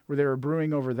Thailand, where they were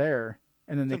brewing over there,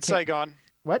 and then Saigon.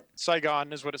 What?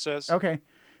 Saigon is what it says. Okay,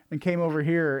 and came over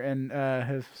here and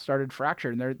have started Fracture,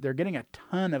 and they're getting a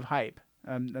ton of hype.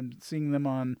 I'm seeing them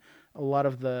on a lot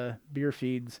of the beer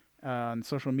feeds on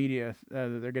social media.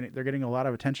 They're getting a lot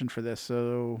of attention for this.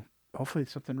 So hopefully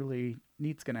something really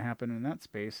neat's going to happen in that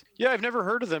space. Yeah, I've never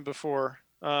heard of them before.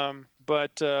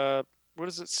 But what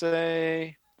does it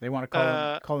say? They want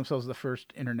to call themselves the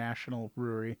first international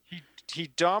brewery. He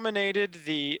dominated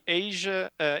the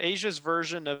Asia's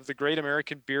version of the Great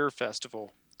American Beer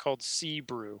Festival called Sea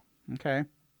Brew. Okay.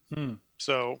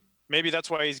 So maybe that's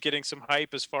why he's getting some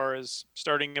hype as far as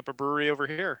starting up a brewery over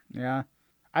here. Yeah.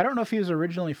 I don't know if he was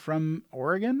originally from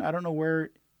Oregon. I don't know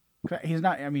where he's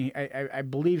not. I mean, I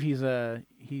believe he's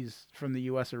from the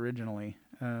U.S. originally,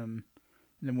 and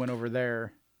then went over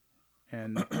there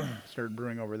and started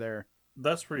brewing over there.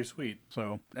 That's pretty sweet.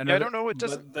 So I don't know what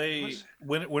does.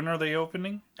 When are they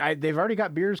opening? They've already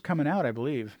got beers coming out, I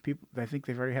believe. I think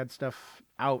they've already had stuff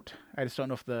out. I just don't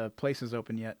know if the place is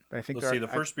open yet. But I think the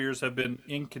first beers have been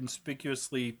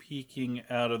inconspicuously peeking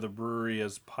out of the brewery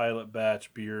as pilot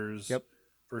batch beers. Yep.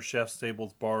 For Chef's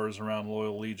Tables bars around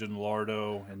Loyal Legion,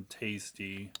 Lardo, and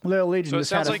Tasty. Loyal Legion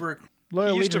just had a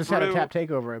tap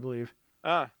takeover, I believe.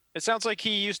 It sounds like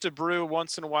he used to brew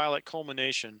once in a while at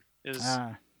Culmination. Is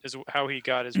how he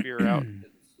got his beer out.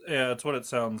 Yeah, that's what it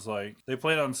sounds like. They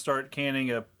plan on start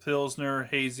canning a Pilsner,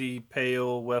 Hazy,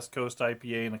 Pale, West Coast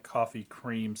IPA, and a Coffee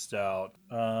Cream Stout.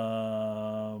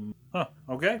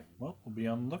 Okay. Well, we'll be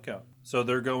on the lookout. So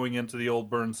they're going into the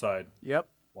old Burnside. Yep.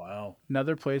 Wow.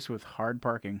 Another place with hard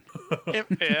parking.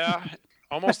 Yeah.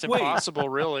 Almost impossible,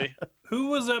 really. Who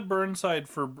was at Burnside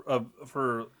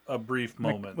for a brief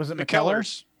moment? Was it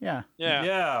McKellar's? Yeah.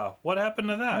 Yeah. What happened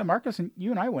to that? Yeah, Marcus, and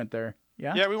you and I went there.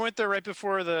 Yeah. Yeah, we went there right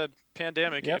before the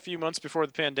pandemic. A few months before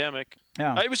the pandemic.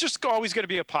 Yeah. It was just always going to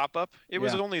be a pop-up. It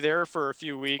was only there for a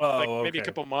few weeks, maybe a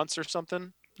couple months or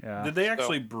something. Yeah. Did they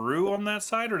actually brew on that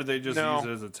side, or did they just use it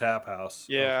as a tap house?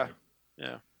 Yeah. Okay.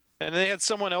 Yeah. And they had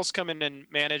someone else come in and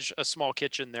manage a small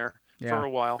kitchen there for a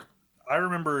while. I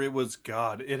remember it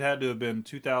had to have been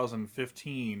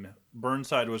 2015.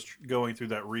 Burnside was going through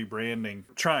that rebranding,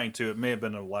 it may have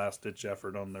been a last-ditch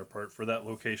effort on their part for that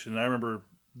location. And I remember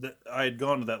that I had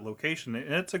gone to that location,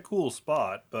 and it's a cool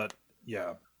spot, but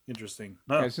yeah, interesting.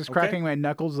 I was just cracking my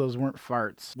knuckles. Those weren't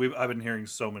farts. I've been hearing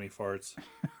so many farts.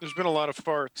 There's been a lot of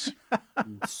farts.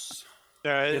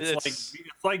 Yeah, it's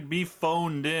like me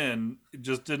phoned in, it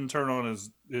just didn't turn on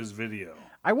his video.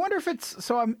 I wonder if it's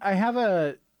so.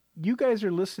 You guys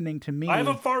are listening to me. I have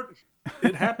a fart.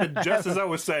 It happened just as I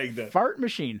was saying that. Fart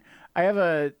machine.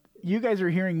 You guys are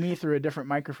hearing me through a different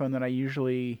microphone than I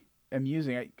usually am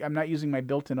using. I'm not using my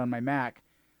built-in on my Mac,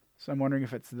 so I'm wondering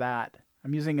if it's that.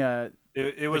 I'm using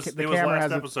It was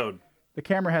last episode. The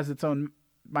camera has its own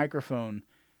microphone,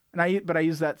 but I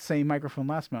used that same microphone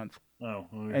last month. Oh.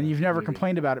 Okay. And you've never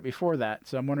complained about it before that,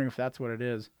 so I'm wondering if that's what it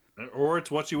is. Or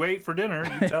it's what you ate for dinner.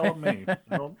 You tell me.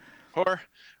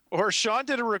 Or Sean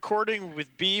did a recording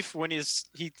with Beef when he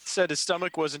said his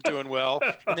stomach wasn't doing well,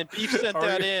 and then Beef sent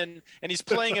that in, and he's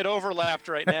playing it overlapped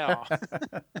right now.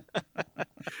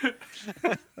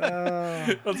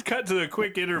 Let's cut to a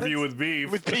quick interview with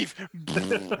Beef.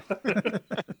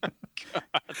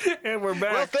 And we're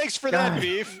back. Well, thanks for that,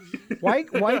 Beef. Why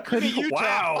couldn't he?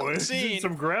 Wow,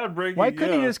 some groundbreaking. Why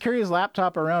couldn't he just carry his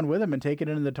laptop around with him and take it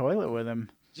into the toilet with him?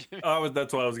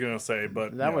 That's what I was gonna say,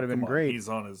 but that would have been great. He's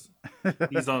on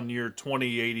year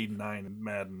 2089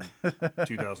 Madden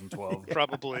 2012.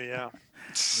 Probably, yeah.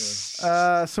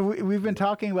 So we've been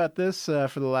talking about this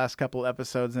for the last couple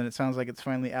episodes, and it sounds like it's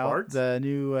finally out. Farts? The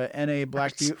new NA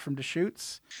Black Butte from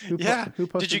Deschutes. Who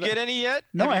posted Did you get any yet?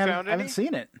 No, I haven't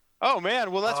seen it. Oh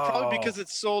man, well that's probably because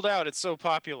it's sold out. It's so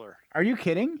popular. Are you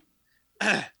kidding?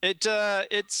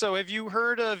 So have you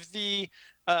heard of the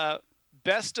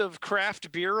Best of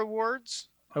Craft Beer Awards?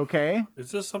 Okay.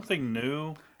 Is this something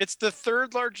new? It's the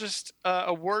third largest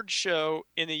award show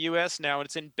in the U.S. now, and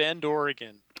it's in Bend,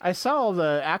 Oregon. I saw all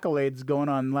the accolades going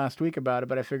on last week about it,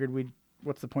 but I figured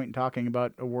what's the point in talking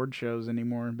about award shows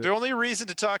anymore? But... The only reason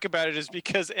to talk about it is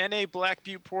because NA Black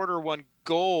Butte Porter won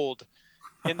gold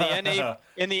in the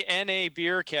NA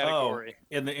beer category.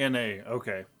 Oh, in the NA.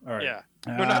 Okay. All right. Yeah.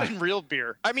 No, not in real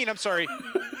beer. I mean, I'm sorry.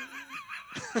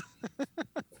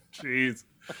 Jeez.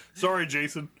 Sorry,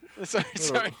 Jason.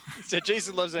 Sorry.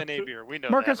 Jason loves NA beer. We know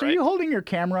Marcus, that, right? Are you holding your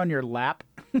camera on your lap?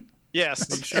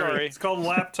 Yes. Sorry. It's called a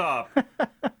laptop.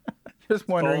 Just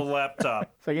wondering. It's called a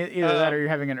laptop. It's like either that or you're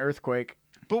having an earthquake.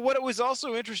 But what was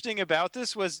also interesting about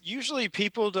this was usually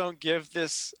people don't give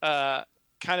this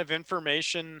kind of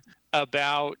information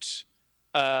about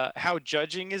how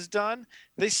judging is done.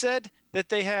 They said that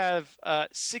they have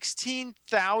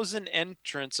 16,000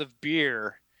 entrants of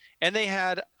beer, and they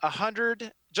had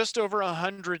just over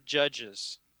 100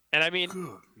 judges. And I mean,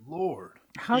 good Lord,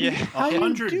 how do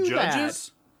you do judges?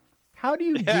 That? How do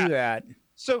you do that?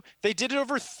 So they did it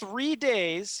over 3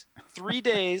 days. 3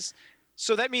 days.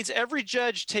 So that means every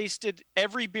judge tasted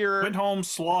every beer. Went home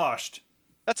sloshed.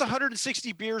 That's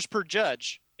 160 beers per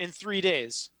judge in 3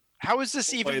 days. How is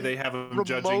this even they have them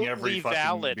judging every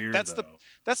valid? Beer,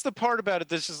 that's the part about it.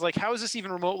 This is like, how is this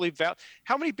even remotely valid?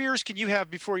 How many beers can you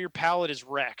have before your palate is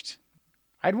wrecked?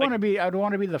 I'd want to be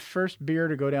the first beer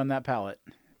to go down that palate.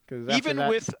 You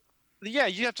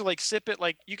have to sip it.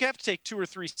 You have to take 2 or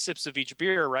 3 sips of each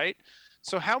beer, right?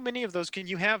 So how many of those can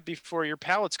you have before your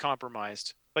palate's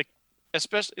compromised?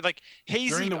 Especially hazy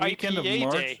during the weekend IPA of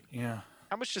March. Day. Yeah.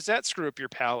 How much does that screw up your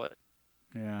palate?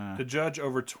 Yeah. To judge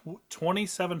over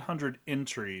 2,700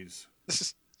 entries.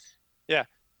 Yeah.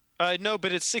 No,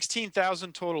 but it's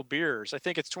 16,000 total beers. I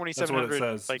think it's 2,700. That's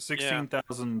what it says.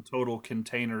 16,000 total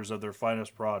containers of their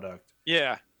finest product.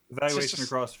 Yeah. Evaluation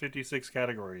across 56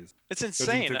 categories. It's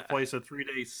insane. Judging took place a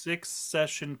 3-day,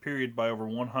 6-session period by over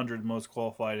 100 most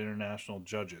qualified international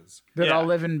judges. That all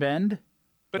live in Bend?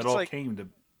 But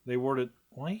They awarded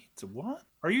Wait, what?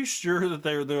 Are you sure that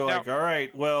they're like, all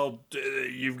right, well,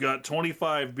 you've got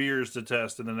 25 beers to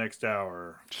test in the next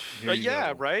hour.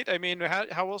 Yeah, right. I mean,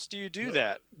 how else do you do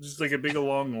that? Just like a big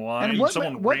long line. And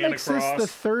what makes this the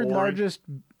third largest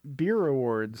beer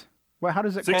awards? Well, how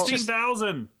does it?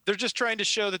 16,000. They're just trying to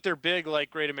show that they're big,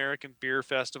 like Great American Beer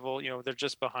Festival. They're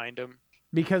just behind them.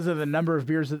 Because of the number of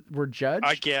beers that were judged?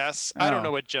 I guess. I don't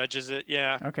know what judges it.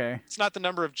 Yeah. Okay. It's not the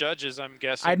number of judges, I'm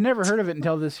guessing. I'd never heard of it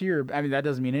until this year. I mean, that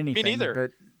doesn't mean anything. Me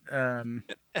neither. But,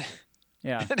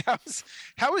 yeah.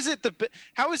 How is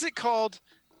it called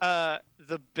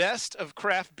the best of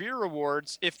craft beer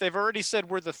awards if they've already said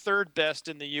we're the third best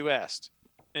in the U.S.?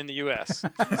 We're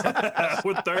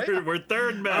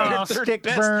third best. Stick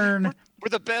burn. We're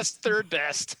the best, third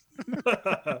best.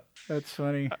 That's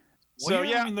funny. So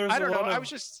I don't know.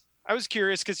 I was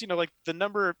curious because like the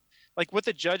number, like what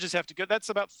the judges have to go. That's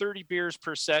about 30 beers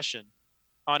per session,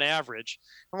 on average.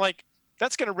 I'm like,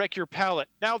 that's going to wreck your palate.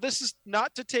 Now, this is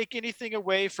not to take anything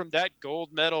away from that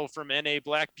gold medal from NA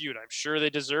Black Butte. I'm sure they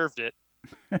deserved it.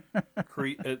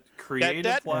 Creative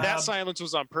Lab. That silence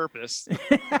was on purpose.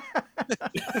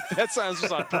 That silence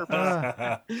was on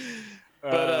purpose.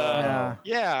 But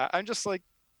yeah, I'm just like,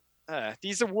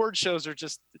 these award shows are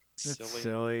just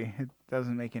silly. It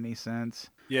doesn't make any sense.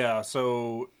 Yeah,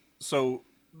 so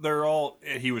they're all.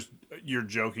 You're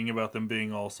joking about them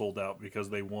being all sold out because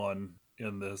they won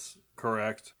in this,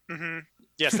 correct? Mm-hmm.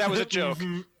 Yes, that was a joke.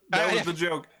 That was the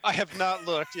joke. I have not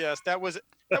looked. Yes, that was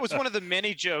one of the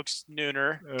many jokes,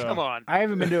 Nooner. Yeah. Come on. I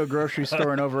haven't been to a grocery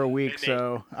store in over a week,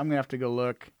 so I'm gonna have to go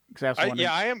look.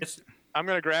 I am. I'm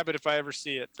gonna grab it if I ever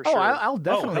see it for sure. I'll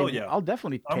definitely. Oh, hell yeah. I'll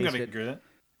definitely taste I'm gonna it. get it.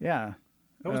 Yeah.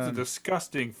 That was a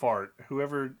disgusting fart.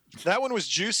 Whoever. That one was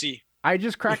juicy. I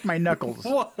just cracked my knuckles.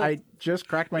 I just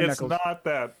cracked my knuckles. It's not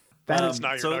that. That is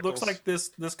not your so knuckles. It looks like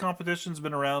this competition's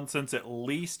been around since at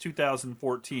least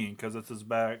 2014 because it's as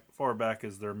far back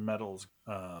as their medals.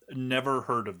 Never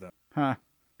heard of them. Huh.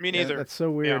 Me neither. Yeah, that's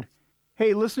so weird. Yeah.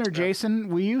 Hey, listener Jason,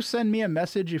 will you send me a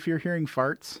message if you're hearing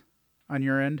farts on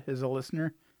your end as a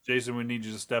listener? Jason, we need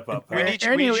you to step up.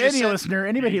 Any listener,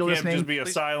 anybody you listening. Can't just be a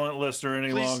silent listener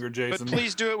any longer, Jason. But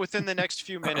please do it within the next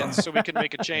few minutes so we can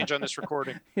make a change on this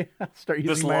recording. Yeah, start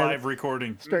using this live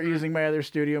recording. Start using my other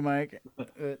studio mic.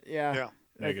 Yeah.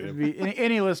 Negative.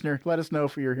 Any listener, let us know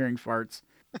if you're hearing farts.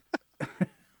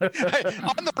 On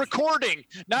the recording,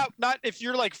 not if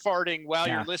you're like farting while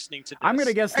you're listening to this. I'm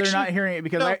gonna guess they're not hearing it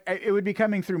because it would be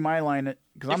coming through my line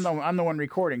because I'm the one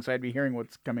recording, so I'd be hearing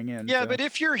what's coming in. Yeah, but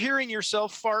if you're hearing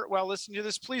yourself fart while listening to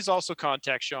this, please also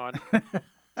contact Sean.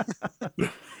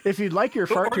 If you'd like your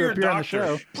fart to appear on the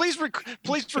show, please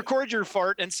record your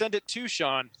fart and send it to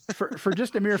Sean. For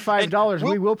just a mere $5,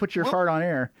 we will put your fart on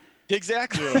air.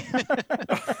 Exactly. For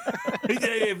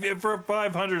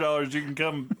 $500, you can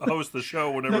come host the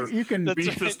show whenever you can.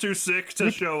 Beef is too sick to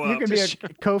show up. You can be a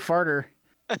co-farter.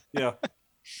 Yeah,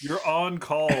 you're on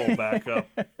call backup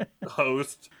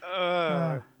host.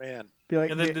 Man. Be like,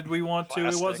 and then did we want to?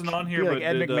 It wasn't on here, be like but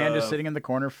Ed McMahon just sitting in the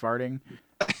corner farting.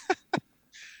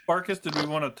 Marcus, did we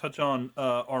want to touch on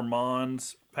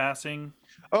Armand's passing?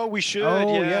 Oh, we should.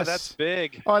 Oh, yeah, yes. That's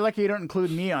big. Oh, I like you don't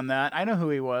include me on that. I know who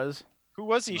he was. Who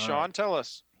was he, Sean? Tell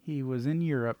us. He was in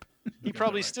Europe. He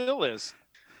probably still is.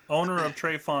 Owner of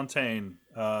Trey Fontaine,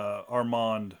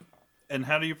 Armand. And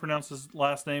how do you pronounce his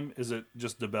last name? Is it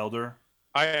just De Belder?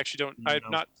 I actually don't. I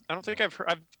don't think I've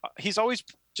heard. He's always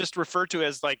just referred to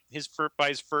as like by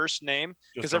his first name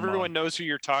because everyone knows who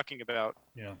you're talking about.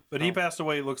 Yeah, but he passed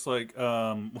away. It looks like,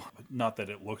 not that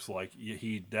it looks like,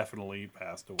 he definitely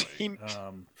passed away.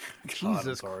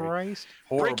 Jesus Christ!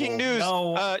 Horrible. Breaking news: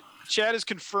 no. Chad is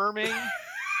confirming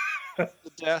the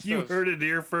death. You heard it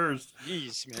here first.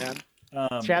 Jeez,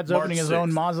 man. Chad's opening his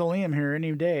own mausoleum here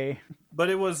any day. But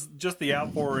it was just the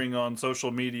outpouring on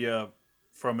social media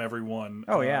from everyone.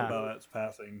 About its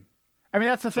passing. I mean,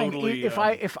 that's the thing. Totally,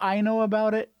 if I know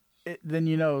about it, then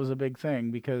you know it was a big thing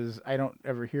because I don't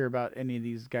ever hear about any of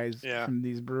these guys from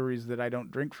these breweries that I don't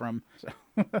drink from. So.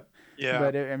 Yeah.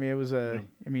 But it was a.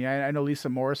 I mean, I know Lisa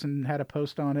Morrison had a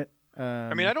post on it.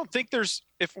 I mean, I don't think there's.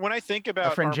 When I think about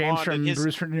our friend Armand James from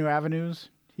Brews for New Avenues,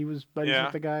 he was buddies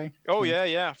with the guy. Oh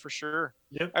yeah, for sure.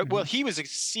 Yep. Well, he was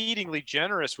exceeding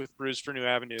generous with Brews for New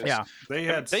Avenues. Yeah,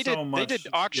 they did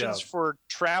auctions for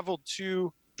travel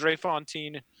to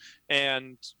Drie-Fontein,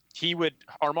 and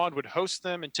Armand would host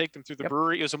them and take them through the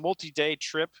brewery. It was a multi-day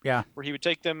trip. Yeah, where he would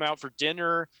take them out for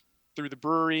dinner, through the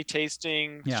brewery,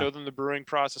 tasting, show them the brewing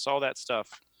process, all that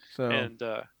stuff. So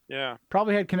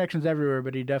probably had connections everywhere,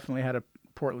 but he definitely had a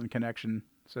Portland connection.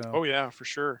 So oh yeah, for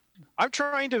sure. I'm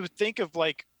trying to think of,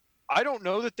 like, I don't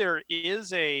know that there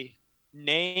is a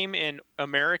name in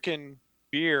American beer, like,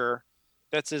 beer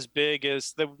that's as big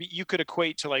as you could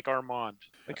equate to like Armand.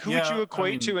 Like who would you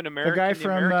equate to in America?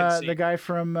 The guy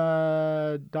from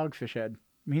Dogfish Head.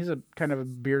 I mean, he's a kind of a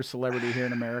beer celebrity here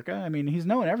in America. I mean, he's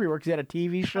known everywhere because he had a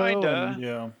TV show.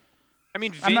 Yeah. I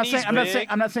mean, I'm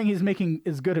not saying he's making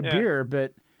as good a beer,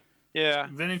 but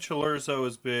Vinny Cilurzo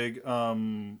is big.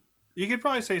 You could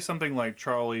probably say something like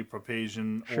Charlie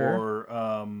Papazian or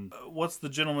what's the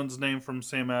gentleman's name from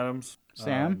Sam Adams?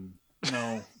 Sam?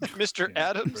 No. Mr.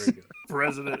 Adams? Very good.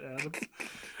 President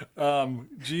Adams.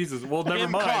 Jesus. Well, never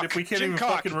mind. Cock. If we can't Jim even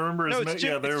Cock. fucking remember his name.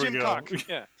 Yeah, there we Jim go. Cock.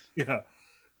 Yeah.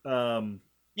 Yeah.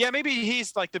 Yeah, maybe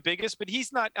he's like the biggest, but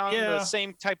he's not on the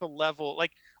same type of level.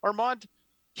 Like Armand,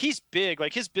 he's big.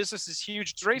 Like his business is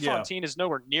huge. Dre Fontaine is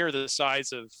nowhere near the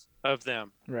size of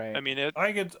them. Right. I mean,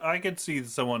 I could see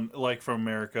someone like from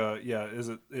America. Yeah,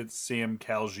 it's Sam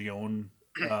Calgione.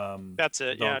 That's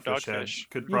it. Dogfish.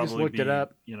 Could You probably just looked it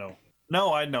up.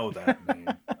 No, I know that name.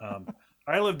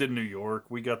 I lived in New York.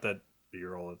 We got that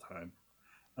beer all the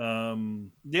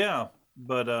time. Yeah,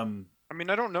 but I mean,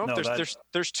 I don't know if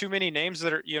there's too many names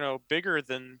that are bigger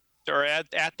than or at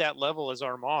that level as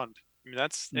Armand. I mean,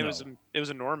 it was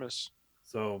enormous.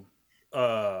 So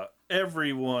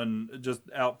everyone just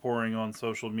outpouring on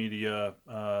social media,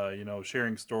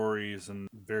 sharing stories, and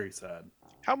very sad.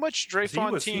 How much Dre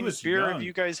Fontaine beer have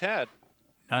you guys had?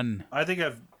 None. I think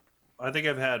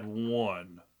I've had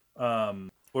one.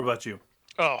 What about you?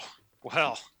 Oh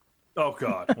well. Oh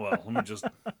God. Well, let me just.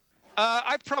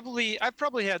 I've probably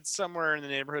had somewhere in the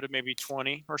neighborhood of maybe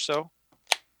 20 or so.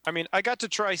 I mean, I got to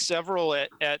try several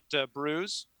at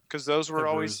Brews because those were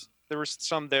there was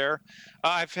some there.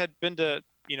 I've had the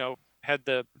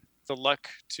luck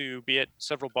to be at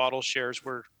several bottle shares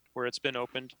where it's been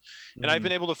opened, and I've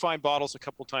been able to find bottles a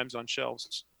couple times on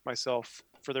shelves myself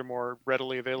for their more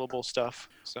readily available stuff.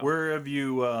 So. Where have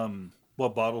you?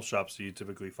 What bottle shops do you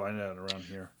typically find it at around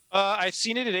here? I've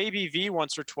seen it at ABV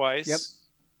once or twice. Yep.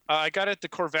 I got it at the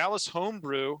Corvallis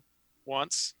Homebrew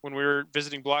once when we were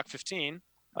visiting Block 15.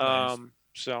 Nice.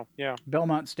 So yeah.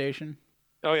 Belmont Station.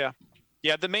 Oh yeah.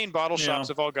 Yeah, the main bottle shops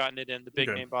have all gotten it in, the big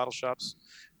name bottle shops.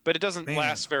 But it doesn't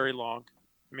last very long.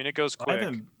 I mean, it goes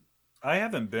quick. I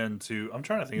haven't been to. I'm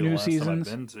trying to think of New the last Seasons. time I've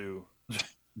been to.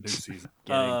 New Season.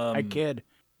 I kid.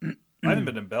 I haven't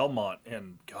been in Belmont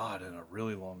in a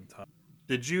really long time.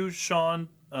 Did you, Sean?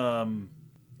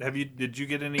 Did you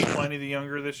get any Pliny the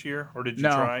Younger this year, or did you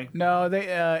try? No, they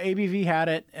ABV had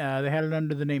it. They had it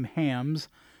under the name Hams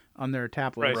on their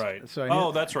tap list. Right.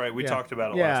 So that's right. We talked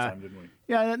about it last time, didn't we?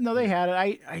 Yeah. No, they had it.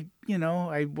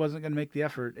 I wasn't gonna make the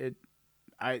effort.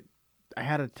 I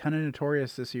had a ton of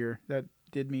Notorious this year. That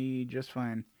did me just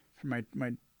fine for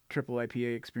my triple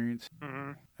IPA experience.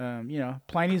 Mm-hmm.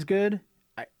 Pliny's good.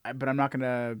 But I'm not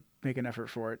gonna make an effort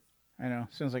for it. I know,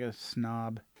 sounds like a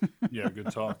snob. Yeah,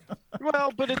 good talk.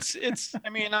 Well, but it's. I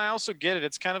mean, I also get it.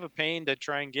 It's kind of a pain to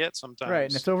try and get sometimes. Right,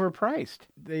 and it's overpriced.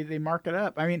 They mark it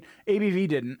up. I mean, ABV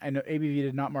didn't. I know ABV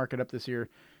did not mark it up this year,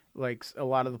 like a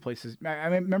lot of the places. I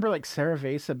remember like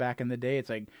Cerveza back in the day.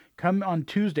 It's like come on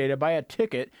Tuesday to buy a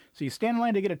ticket. So you stand in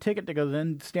line to get a ticket to go,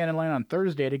 then stand in line on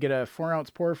Thursday to get a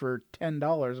 4-ounce pour for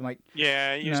 $10. I'm like,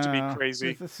 yeah, it used to be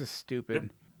crazy. This is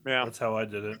stupid. Yeah, that's how I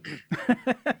did it.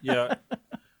 Yeah.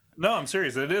 No, I'm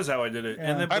serious. It is how I did it.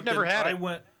 Yeah. And then, I've never had it. I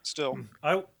went still.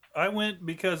 I went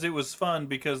because it was fun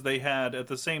because they had at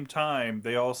the same time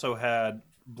they also had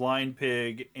Blind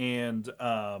Pig and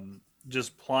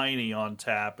just Pliny on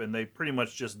tap, and they pretty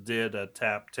much just did a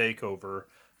tap takeover.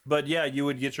 But yeah, you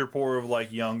would get your pour of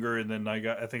like Younger, and then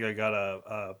I think I got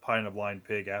a pint of Blind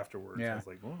Pig afterwards. Yeah. I was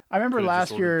like, well, I remember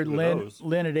last year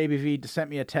Lynn at ABV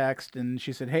sent me a text and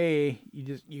she said, "Hey,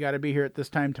 you got to be here at this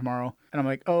time tomorrow." And I'm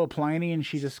like, "Oh, Pliny," and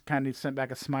she just kind of sent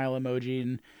back a smile emoji.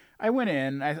 And I went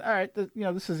in. All right,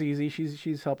 this is easy.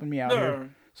 She's helping me out here.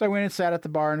 So I went and sat at the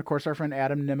bar, and of course our friend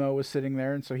Adam Nimmo was sitting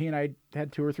there, and so he and I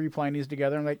had 2 or 3 Plinies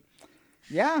together. I'm like,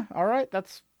 "Yeah, all right,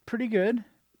 that's pretty good.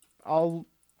 I'll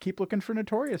keep looking for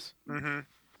Notorious." Mm-hmm.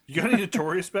 You got any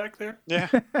Notorious back there? Yeah.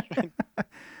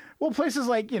 Well, places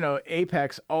like,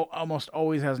 Apex almost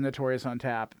always has Notorious on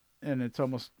tap, and it's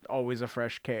almost always a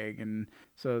fresh keg. And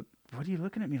so, what are you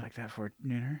looking at me like that for,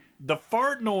 Nooner? The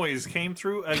fart noise came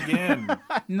through again.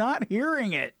 I'm not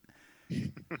hearing it.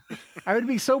 I would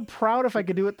be so proud if I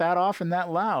could do it that often, that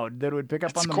loud, that it would pick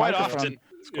up on the microphone. Often.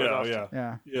 It's quite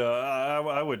often. Yeah.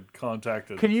 I would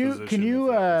contact it. Can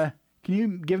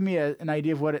you give me an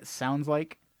idea of what it sounds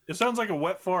like? It sounds like a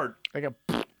wet fart.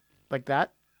 Like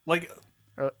that?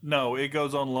 No, it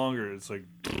goes on longer. It's like,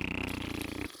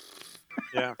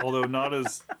 yeah. Although not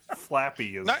as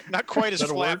flappy as not quite as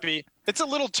flappy. It's a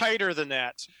little tighter than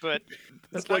that, but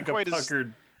it's like a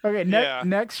puckered. Okay,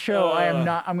 next show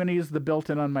I'm going to use the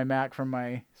built-in on my Mac from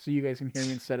so you guys can hear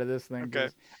me instead of this thing. Okay.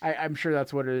 I'm sure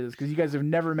that's what it is because you guys have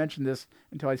never mentioned this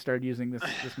until I started using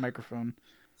this microphone.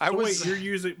 Wait, you're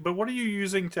using, but what are you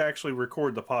using to actually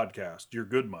record the podcast? Your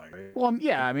good mic, right? Well,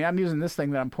 yeah, I mean, I'm using this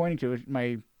thing that I'm pointing to,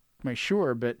 my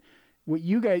Shure, but what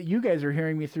you guys are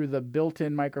hearing me through the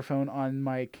built-in microphone on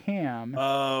my cam.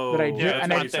 Oh,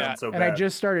 I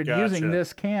just started using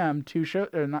this cam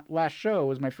last show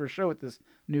was my first show with this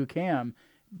new cam.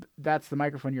 That's the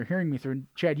microphone you're hearing me through.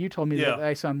 Chad, you told me that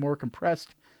I sound more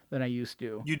compressed than I used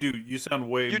to. You do. You sound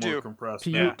way more compressed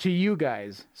to you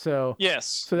guys. So yes.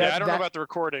 So I don't know about the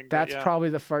recording. That's probably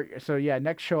the fart. So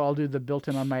next show I'll do the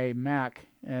built-in on my Mac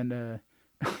and.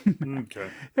 Okay.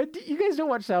 You guys don't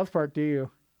watch South Park, do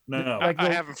you? No. I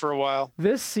haven't for a while.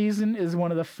 This season is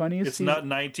one of the funniest. It's not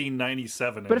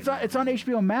 1997, but it's on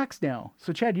HBO Max now.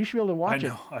 So Chad, you should be able to watch it. I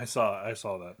know. I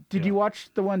saw that. Did you watch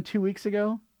the one 2 weeks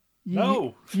ago?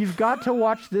 No. You've got to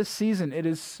watch this season. It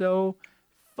is so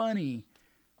funny.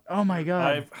 Oh my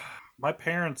god. My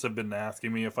parents have been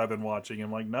asking me if I've been watching.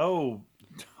 I'm like, no.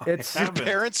 Your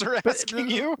parents are asking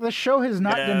you. The show has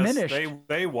not diminished.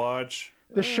 They watch.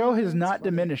 The show has not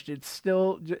diminished. It's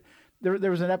still.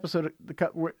 There was an episode a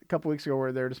couple weeks ago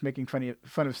where they're just making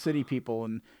fun of city people,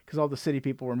 and because all the city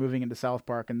people were moving into South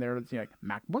Park, and they're like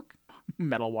MacBook,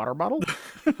 metal water bottle,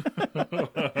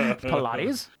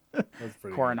 Pilates,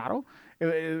 Coronado.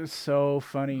 It was so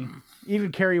funny.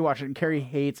 Even Carrie watched it, and Carrie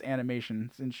hates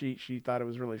animations, and she thought it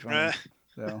was really funny.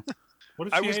 So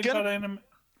what did she hate about anime?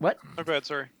 What? Oh, go ahead.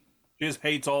 Sorry. She just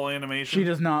hates all animation. She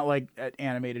does not like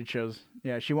animated shows.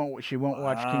 Yeah, she won't watch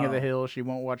King of the Hill. She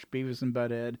won't watch Beavis and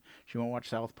Butthead. She won't watch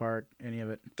South Park. Any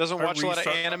of it. Doesn't watch a lot of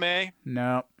anime.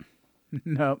 No.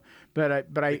 But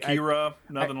Akira,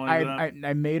 nothing like that.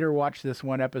 I made her watch this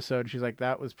one episode. She's like,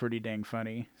 that was pretty dang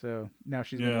funny. So now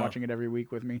she's been watching it every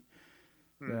week with me.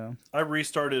 So I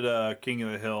restarted King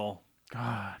of the Hill.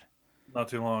 God. Not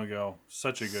too long ago.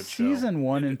 Such a good show. Season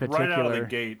 1 in particular. Right out of the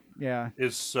gate. Yeah.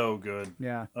 Is so good.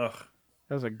 Yeah. Ugh.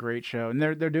 That was a great show. And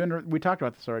they're doing, we talked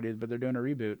about this already, but they're doing a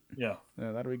reboot. Yeah.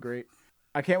 That'll be great.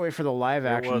 I can't wait for the live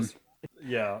action.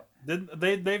 Yeah.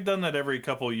 They've done that every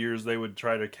couple of years. They would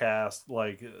try to cast,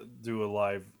 do a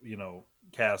live,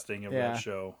 casting of that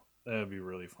show. That'd be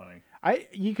really funny.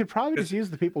 You could probably just use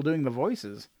the people doing the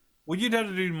voices. Well, you'd have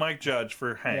to do Mike Judge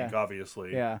for Hank,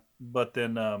 obviously. Yeah. But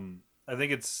then I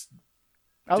think it's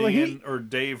Dan or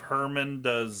Dave Herman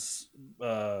does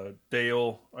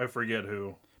Dale. I forget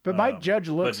who. But Mike Judge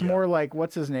looks more like,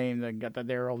 what's his name? That got that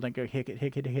Daryl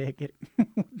Hickett.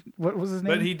 What was his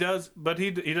name? But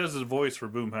he does his voice for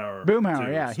Boomhauer. Boomhauer,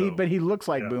 too, yeah. So. He looks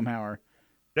like Boomhauer.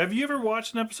 Have you ever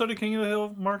watched an episode of King of the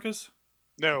Hill, Marcus?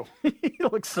 No. He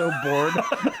looks so bored.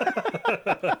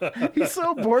 He's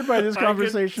so bored by this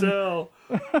conversation. I can tell.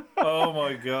 Oh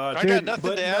my god! I got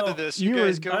nothing to add to this. You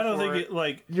guys go. I don't for think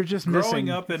it. You're just growing missing.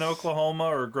 up in Oklahoma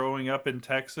or growing up in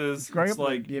Texas. It's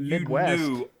like in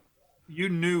Midwest. You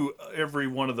knew every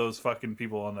one of those fucking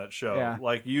people on that show. Yeah.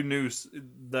 Like you knew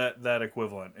that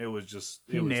equivalent. It was just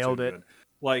he nailed it. Good.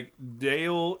 Like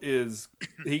Dale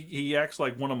he acts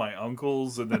like one of my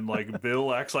uncles, and then like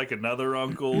Bill acts like another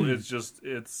uncle.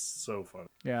 It's so fun.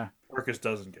 Yeah. Marcus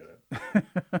doesn't get it.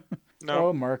 No.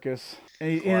 Oh, Marcus.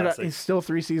 And he's still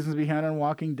 3 seasons behind on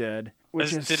Walking Dead.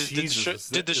 Which did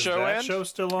the show end? Show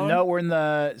still on? No, we're in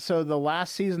the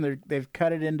last season. They've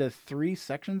cut it into 3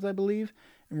 sections, I believe,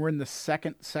 and we're in the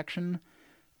second section,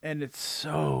 and it's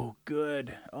so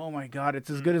good. Oh my god, it's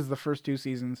as good as the first 2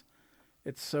 seasons.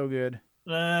 It's so good.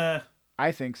 I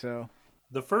think so.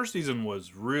 The first season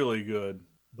was really good,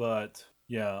 but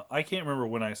yeah, I can't remember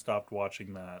when I stopped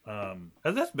watching that.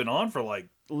 That's been on for like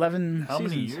 11 how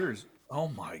seasons. many years? Oh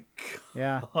my god!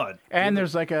 Yeah, and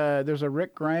there's a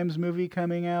Rick Grimes movie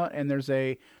coming out, and there's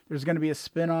going to be a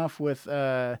spinoff with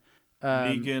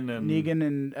Negan and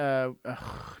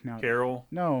Carol.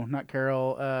 No, not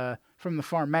Carol. From the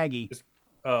farm, Maggie.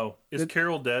 Is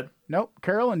Carol dead? Nope.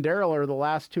 Carol and Daryl are the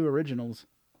last 2 originals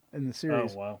in the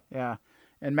series. Oh wow! Yeah,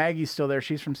 and Maggie's still there.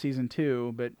 She's from season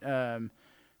 2, but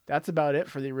that's about it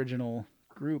for the original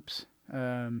groups.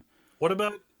 What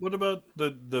about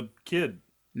the kid?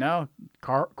 No,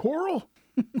 Coral.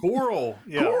 Coral,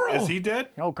 yeah. Coral. Is he dead?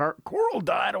 Oh, Coral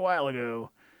died a while ago.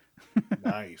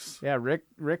 Nice. Yeah,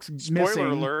 Rick's Spoiler missing.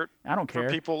 alert. I don't care. For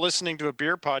people listening to a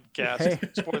beer podcast. Hey.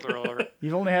 Spoiler alert.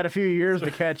 You've only had a few years to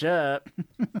catch up.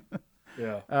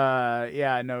 Yeah.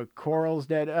 Yeah, no, Coral's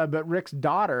dead. But Rick's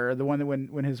daughter, the one that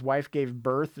when his wife gave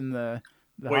birth in the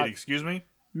Wait, excuse me?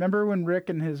 Remember when Rick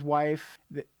and his wife,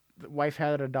 the wife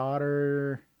had a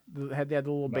daughter, they had the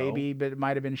little baby, but it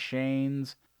might have been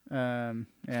Shane's. And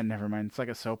never mind. It's like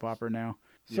a soap opera now.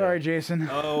 Sorry, Jason.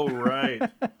 Oh, right.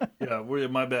 Yeah,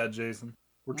 my bad, Jason.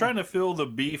 We're trying to fill the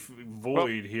beef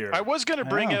void here. I was going to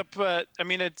bring up, I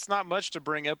mean, it's not much to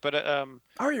bring up, but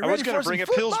are you ready for some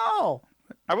football?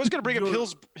 I was going to bring up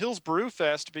Hills Brew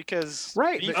Fest because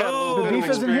Beef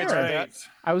isn't here. Right.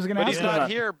 I was going to ask he's not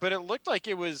here, but it looked like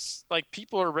it was like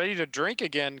people are ready to drink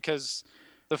again because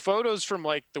the photos from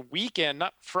like the weekend,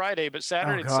 not Friday, but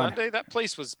Saturday and Sunday, that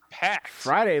place was packed.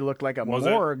 Friday looked like a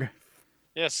morgue.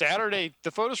 Yeah, Saturday.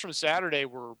 The photos from Saturday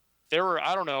were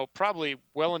I don't know, probably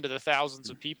well into the thousands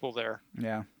of people there.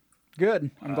 Yeah,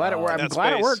 good. I'm glad it worked. I'm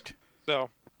glad it worked. So.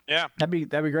 Yeah, that'd be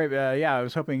great. I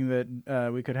was hoping that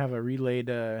we could have a relayed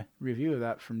review of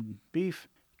that from Beef.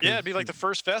 Yeah, it'd be like the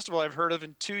first festival I've heard of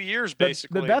in 2 years,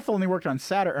 basically. But Beth only worked on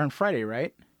Friday,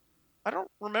 right? I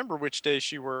don't remember which day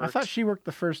she worked. I thought she worked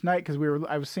the first night because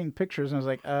I was seeing pictures and I was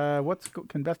like,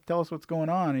 can Beth tell us what's going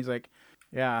on? And he's like,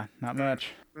 yeah, not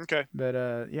much. Okay. But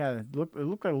it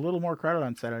looked like a little more crowded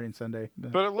on Saturday and Sunday.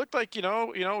 But it looked like,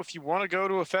 if you want to go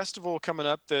to a festival coming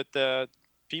up that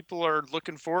people are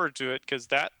looking forward to it because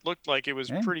that looked like it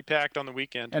was pretty packed on the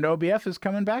weekend. And OBF is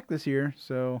coming back this year,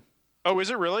 so. Oh, is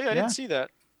it really? I didn't see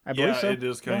that. I believe so. It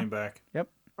is coming back. Yep.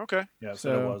 Okay. Yeah,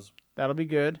 so it was. That'll be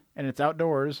good, and it's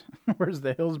outdoors, whereas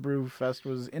the Hills Brew Fest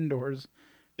was indoors.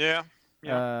 Yeah.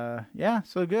 So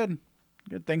good.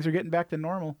 Good. Things are getting back to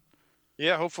normal.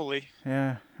 Yeah, hopefully.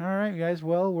 Yeah. All right, guys.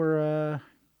 Well, we're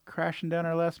crashing down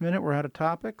our last minute. We're out of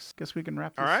topics. Guess we can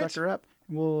wrap this sucker up.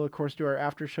 We'll, of course, do our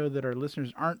after show that our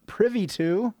listeners aren't privy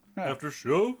to. After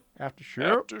show? After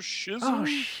show. After shizzle. Oh,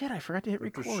 shit. I forgot to hit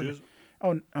record.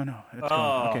 Oh, no. It's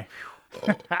going. Okay.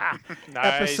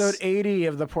 Nice. Episode 80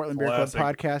 of the Portland Beer Club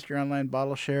podcast, your online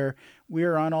bottle share. We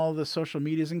are on all the social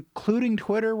medias, including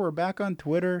Twitter. We're back on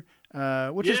Twitter,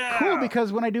 which is cool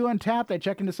because when I do Untapped, I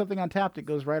check into something Untapped. It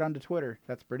goes right onto Twitter.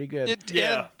 That's pretty good.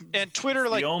 And Twitter,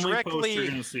 it's like, the only directly. Post you're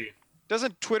gonna see.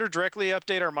 Doesn't Twitter directly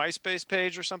update our MySpace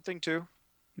page or something too?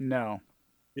 No.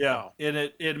 Yeah, and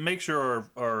it makes sure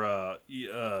our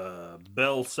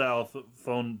Bell South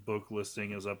phone book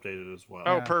listing is updated as well.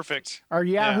 Oh, perfect. Our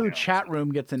Yahoo chat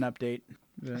room gets an update.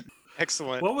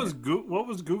 Excellent. What was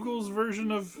Google's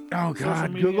version of? Oh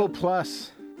God, Google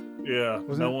Plus. Yeah,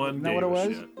 no one. Isn't that what it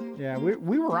was? Shit. Yeah,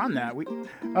 we were on that.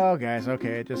 Guys,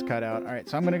 okay, it just cut out. All right,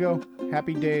 so I'm gonna go.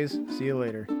 Happy days. See you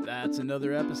later. That's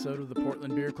another episode of the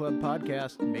Portland Beer Club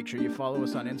podcast. Make sure you follow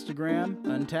us on Instagram,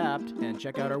 Untapped, and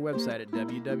check out our website at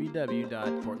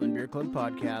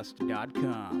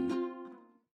www.portlandbeerclubpodcast.com.